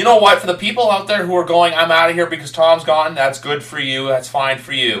 You know what? For the people out there who are going, I'm out of here because Tom's gone. That's good for you. That's fine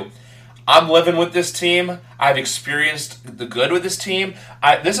for you. I'm living with this team. I've experienced the good with this team.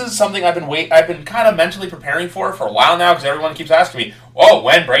 This is something I've been kind of mentally preparing for a while now because everyone keeps asking me, "Oh,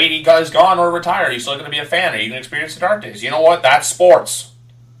 when Brady is gone or retired, are you still going to be a fan? Are you going to experience the dark days?" You know what? That's sports.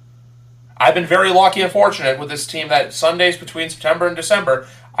 I've been very lucky and fortunate with this team that Sundays between September and December,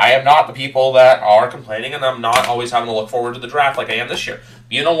 I am not the people that are complaining, and I'm not always having to look forward to the draft like I am this year.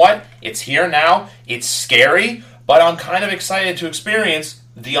 But you know what? It's here now. It's scary, but I'm kind of excited to experience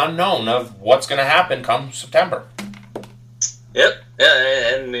the unknown of what's going to happen come September. Yep.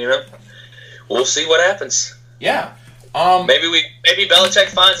 Yeah, and we'll see what happens. Yeah. Maybe Belichick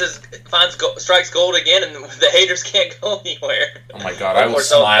strikes gold again, and the haters can't go anywhere. Oh my God! I will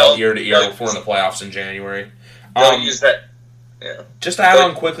smile ear to ear before the playoffs in January. They'll use that. Yeah. Just to add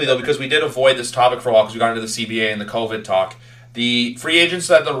on quickly though, because we did avoid this topic for a while because we got into the CBA and the COVID talk. The free agents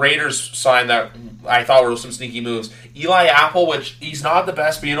that the Raiders signed that I thought were some sneaky moves. Eli Apple, which he's not the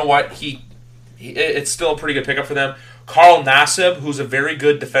best, but you know what? It's still a pretty good pickup for them. Carl Nassib, who's a very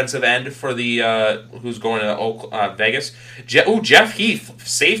good defensive end for the who's going to Vegas. Jeff Heath,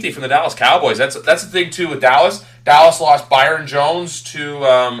 safety from the Dallas Cowboys. That's the thing too with Dallas. Dallas lost Byron Jones to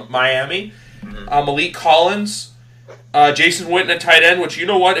Miami. Malik Collins, Jason Witten at tight end. Which you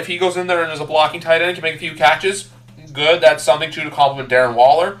know what? If he goes in there and is a blocking tight end, can make a few catches. Good. That's something to compliment Darren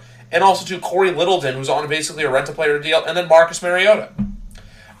Waller. And also to Corey Littleton, who's on basically a rent-a-player deal. And then Marcus Mariota.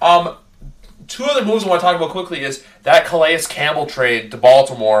 Two other moves I want to talk about quickly is that Calais Campbell trade to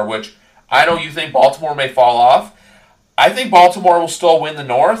Baltimore, which I know you think Baltimore may fall off. I think Baltimore will still win the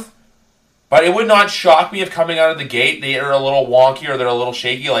North. But it would not shock me if coming out of the gate they are a little wonky or they're a little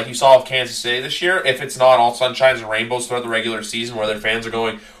shaky like you saw with Kansas City this year. If it's not all sunshines and rainbows throughout the regular season where their fans are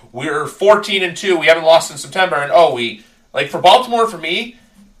going, we're 14-2, we haven't lost in September, and for Baltimore, for me,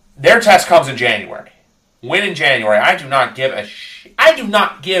 their test comes in January. Win in January. I do not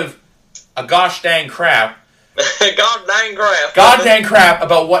give a gosh dang crap. God dang crap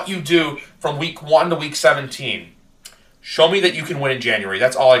about what you do from week 1 to week 17. Show me that you can win in January.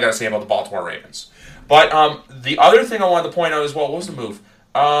 That's all I got to say about the Baltimore Ravens. But the other thing I wanted to point out as well, what was the move?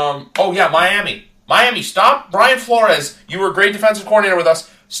 Miami. Miami, stop. Brian Flores, you were a great defensive coordinator with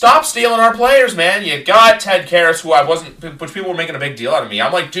us. Stop stealing our players, man. You got Ted Karras, which people were making a big deal out of me.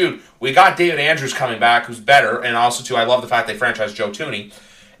 I'm like, dude, we got David Andrews coming back, who's better. And also, too, I love the fact they franchised Joe Thuney.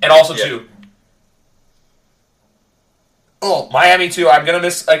 And also, too, Miami, too. I'm going to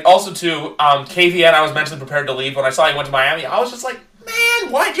miss, KVN, I was mentally prepared to leave. When I saw he went to Miami, I was just like,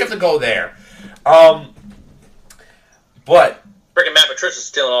 man, why'd you have to go there? But freaking Matt Patricia's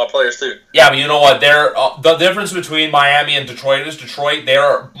stealing all our players, too. Yeah, but you know what? The difference between Miami and Detroit is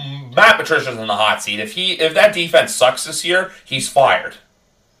Matt Patricia's in the hot seat. If that defense sucks this year, he's fired.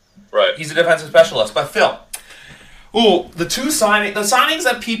 Right. He's a defensive specialist. But Phil, the signings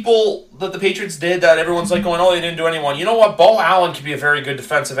that the Patriots did that everyone's like going, oh, they didn't do anyone. You know what? Bo Allen can be a very good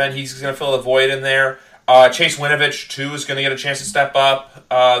defensive end. He's going to fill the void in there. Chase Winovich, too, is going to get a chance to step up.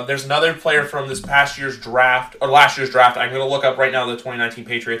 There's another player from this last year's draft. I'm going to look up right now the 2019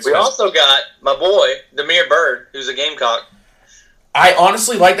 Patriots. We also got my boy, Damiere Byrd, who's a Gamecock. I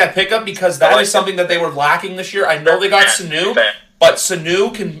honestly like that pickup because that is something that they were lacking this year. I know they got Sanu, but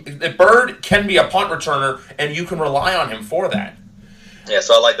Byrd can be a punt returner, and you can rely on him for that. Yeah,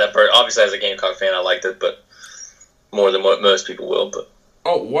 so I like that Byrd. Obviously, as a Gamecock fan, I liked it, but more than what most people will, but...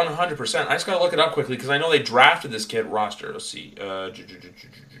 Oh, 100%. I just got to look it up quickly because I know they drafted this kid roster. Let's see.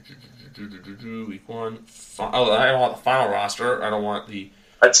 Week 1. I don't want the final roster. I don't want the...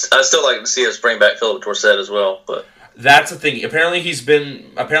 I'd still like to see us bring back Philip Dorsett as well, but... That's the thing. Apparently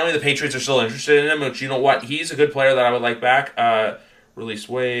the Patriots are still interested in him, which, you know what? He's a good player that I would like back. Release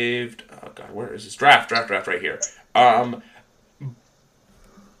waived. Oh, God, where is this? Draft right here.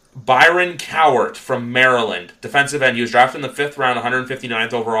 Byron Cowart from Maryland, defensive end. He was drafted in the 5th round,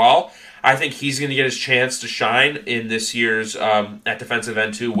 159th overall. I think he's going to get his chance to shine in this year's at defensive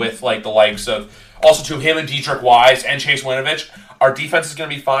end too, with like the likes of also to him and Dietrich Wise and Chase Winovich. Our defense is going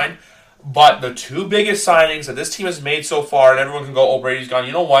to be fine, but the two biggest signings that this team has made so far, and everyone can go, "Oh, Brady's gone."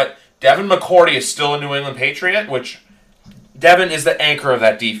 You know what? Devin McCourty is still a New England Patriot, which Devin is the anchor of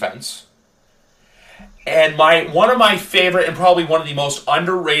that defense. And one of my favorite and probably one of the most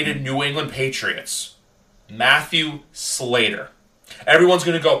underrated New England Patriots, Matthew Slater. Everyone's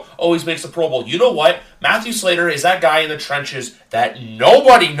going to go, "Oh, he makes the Pro Bowl." You know what? Matthew Slater is that guy in the trenches that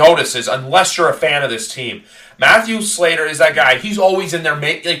nobody notices unless you're a fan of this team. Matthew Slater is that guy. He's always in there.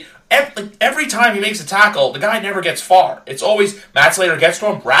 Every time he makes a tackle, the guy never gets far. It's always Matt Slater gets to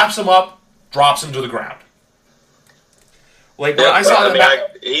him, wraps him up, drops him to the ground. Like when I saw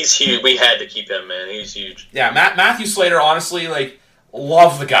he's huge. We had to keep him, man. He's huge. Yeah, Matthew Slater. Honestly,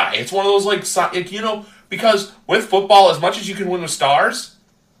 love the guy. It's one of those because with football, as much as you can win with stars,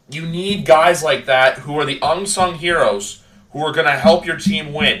 you need guys like that who are the unsung heroes who are going to help your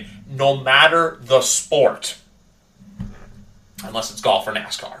team win, no matter the sport. Unless it's golf or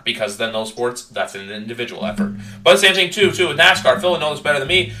NASCAR, because then those sports, that's an individual effort. But the same thing, too with NASCAR. Phil knows better than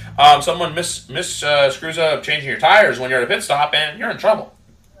me. Someone screws up changing your tires when you're at a pit stop, and you're in trouble.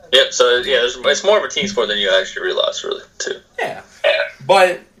 Yep, so, it's more of a team sport than you actually realize, really, too. Yeah.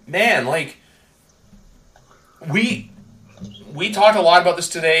 But, man, we talked a lot about this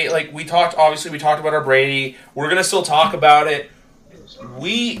today. We talked about our Brady. We're going to still talk about it.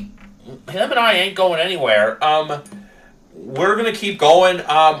 Him and I ain't going anywhere. We're going to keep going.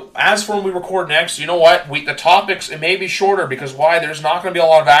 As for when we record next, you know what? The topics, it may be shorter because why? There's not going to be a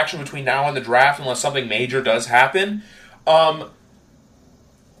lot of action between now and the draft unless something major does happen.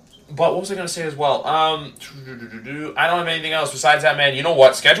 But what was I going to say as well? I don't have anything else besides that, man. You know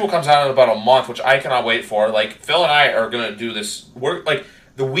what? Schedule comes out in about a month, which I cannot wait for. Phil and I are going to do this. We're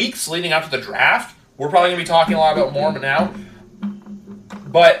the weeks leading up to the draft, we're probably going to be talking a lot about more now.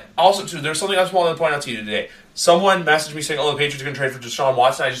 But also, too, there's something else I wanted to point out to you today. Someone messaged me saying, "Oh, the Patriots are going to trade for Deshaun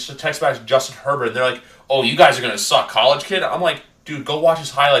Watson." I just text back to Justin Herbert, and they're like, "Oh, you guys are going to suck, college kid." I'm like, "Dude, go watch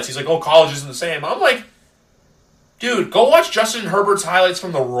his highlights." He's like, "Oh, college isn't the same." I'm like, "Dude, go watch Justin Herbert's highlights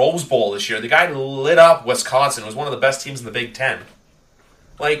from the Rose Bowl this year. The guy lit up Wisconsin. It was one of the best teams in the Big Ten."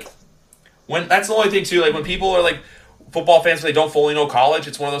 When that's the only thing, too. When people are, football fans, they don't fully know college,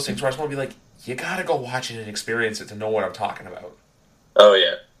 it's one of those things where I just want to be you got to go watch it and experience it to know what I'm talking about. Oh,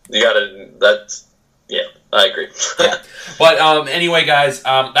 yeah. You got to, yeah, I agree. Yeah. But anyway, guys,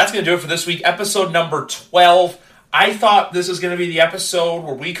 that's going to do it for this week. Episode number 12. I thought this was going to be the episode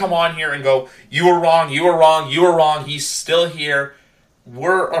where we come on here and go, "You were wrong, you were wrong, you were wrong. He's still here."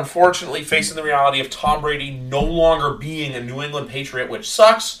 We're unfortunately facing the reality of Tom Brady no longer being a New England Patriot, which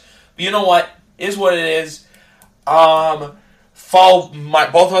sucks. But you know what? It is what it is. Follow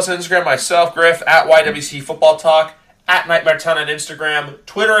both of us on Instagram, myself, Griff, at YWC Football Talk, at Nightmare Ton on Instagram.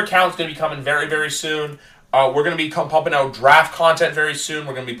 Twitter account's going to be coming very, very soon. We're going to be pumping out draft content very soon.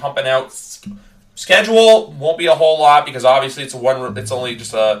 We're going to be pumping out schedule. Won't be a whole lot because obviously it's only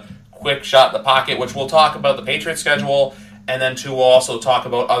just a quick shot in the pocket, which we'll talk about the Patriots schedule, and then we'll also talk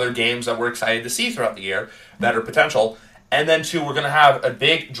about other games that we're excited to see throughout the year that are potential. And then we're going to have a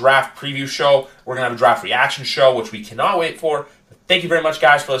big draft preview show. We're going to have a draft reaction show, which we cannot wait for. Thank you very much,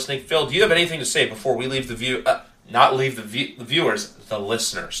 guys, for listening. Phil, do you have anything to say before we leave the viewers, the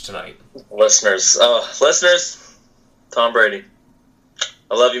listeners tonight? Listeners, Tom Brady,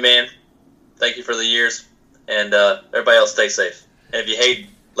 I love you, man. Thank you for the years, and everybody else stay safe. And if you hate,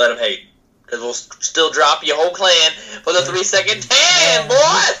 let them hate, because we'll still drop your whole clan for the 3-second tan, boy.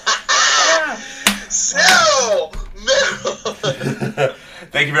 So,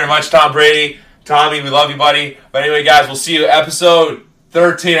 thank you very much, Tom Brady. Tommy, we love you, buddy. But anyway, guys, we'll see you episode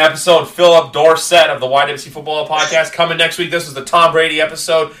 13, episode Philip Dorsett of the YWC Football Podcast. Coming next week. This is the Tom Brady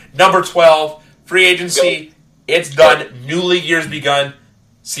episode, number 12. Free agency. It's done. New league year's begun.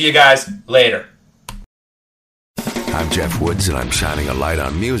 See you guys later. I'm Jeff Woods, and I'm shining a light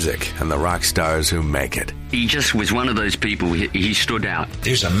on music and the rock stars who make it. He just was one of those people. He stood out.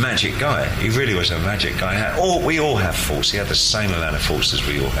 He was a magic guy. He really was a magic guy. We all have faults. He had the same amount of faults as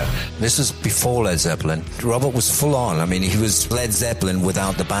we all had. This was before Led Zeppelin. Robert was full on. I mean, he was Led Zeppelin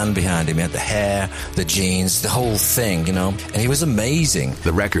without the band behind him. He had the hair, the jeans, the whole thing, and he was amazing.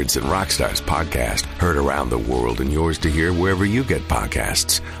 The Records and Rockstars podcast, heard around the world and yours to hear wherever you get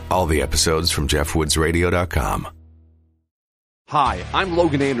podcasts. All the episodes from JeffWoodsRadio.com. Hi, I'm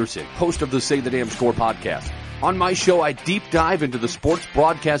Logan Anderson, host of the Say the Damn Score podcast. On my show, I deep dive into the sports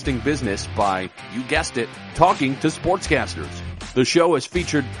broadcasting business by, you guessed it, talking to sportscasters. The show has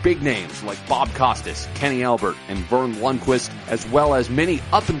featured big names like Bob Costas, Kenny Albert, and Vern Lundquist, as well as many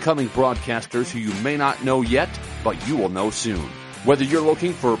up-and-coming broadcasters who you may not know yet, but you will know soon. Whether you're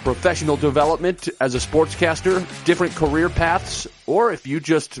looking for professional development as a sportscaster, different career paths, or if you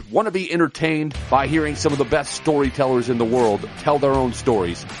just want to be entertained by hearing some of the best storytellers in the world tell their own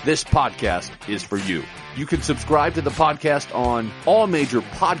stories, this podcast is for you. You can subscribe to the podcast on all major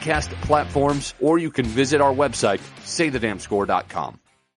podcast platforms, or you can visit our website, saythedamnscore.com.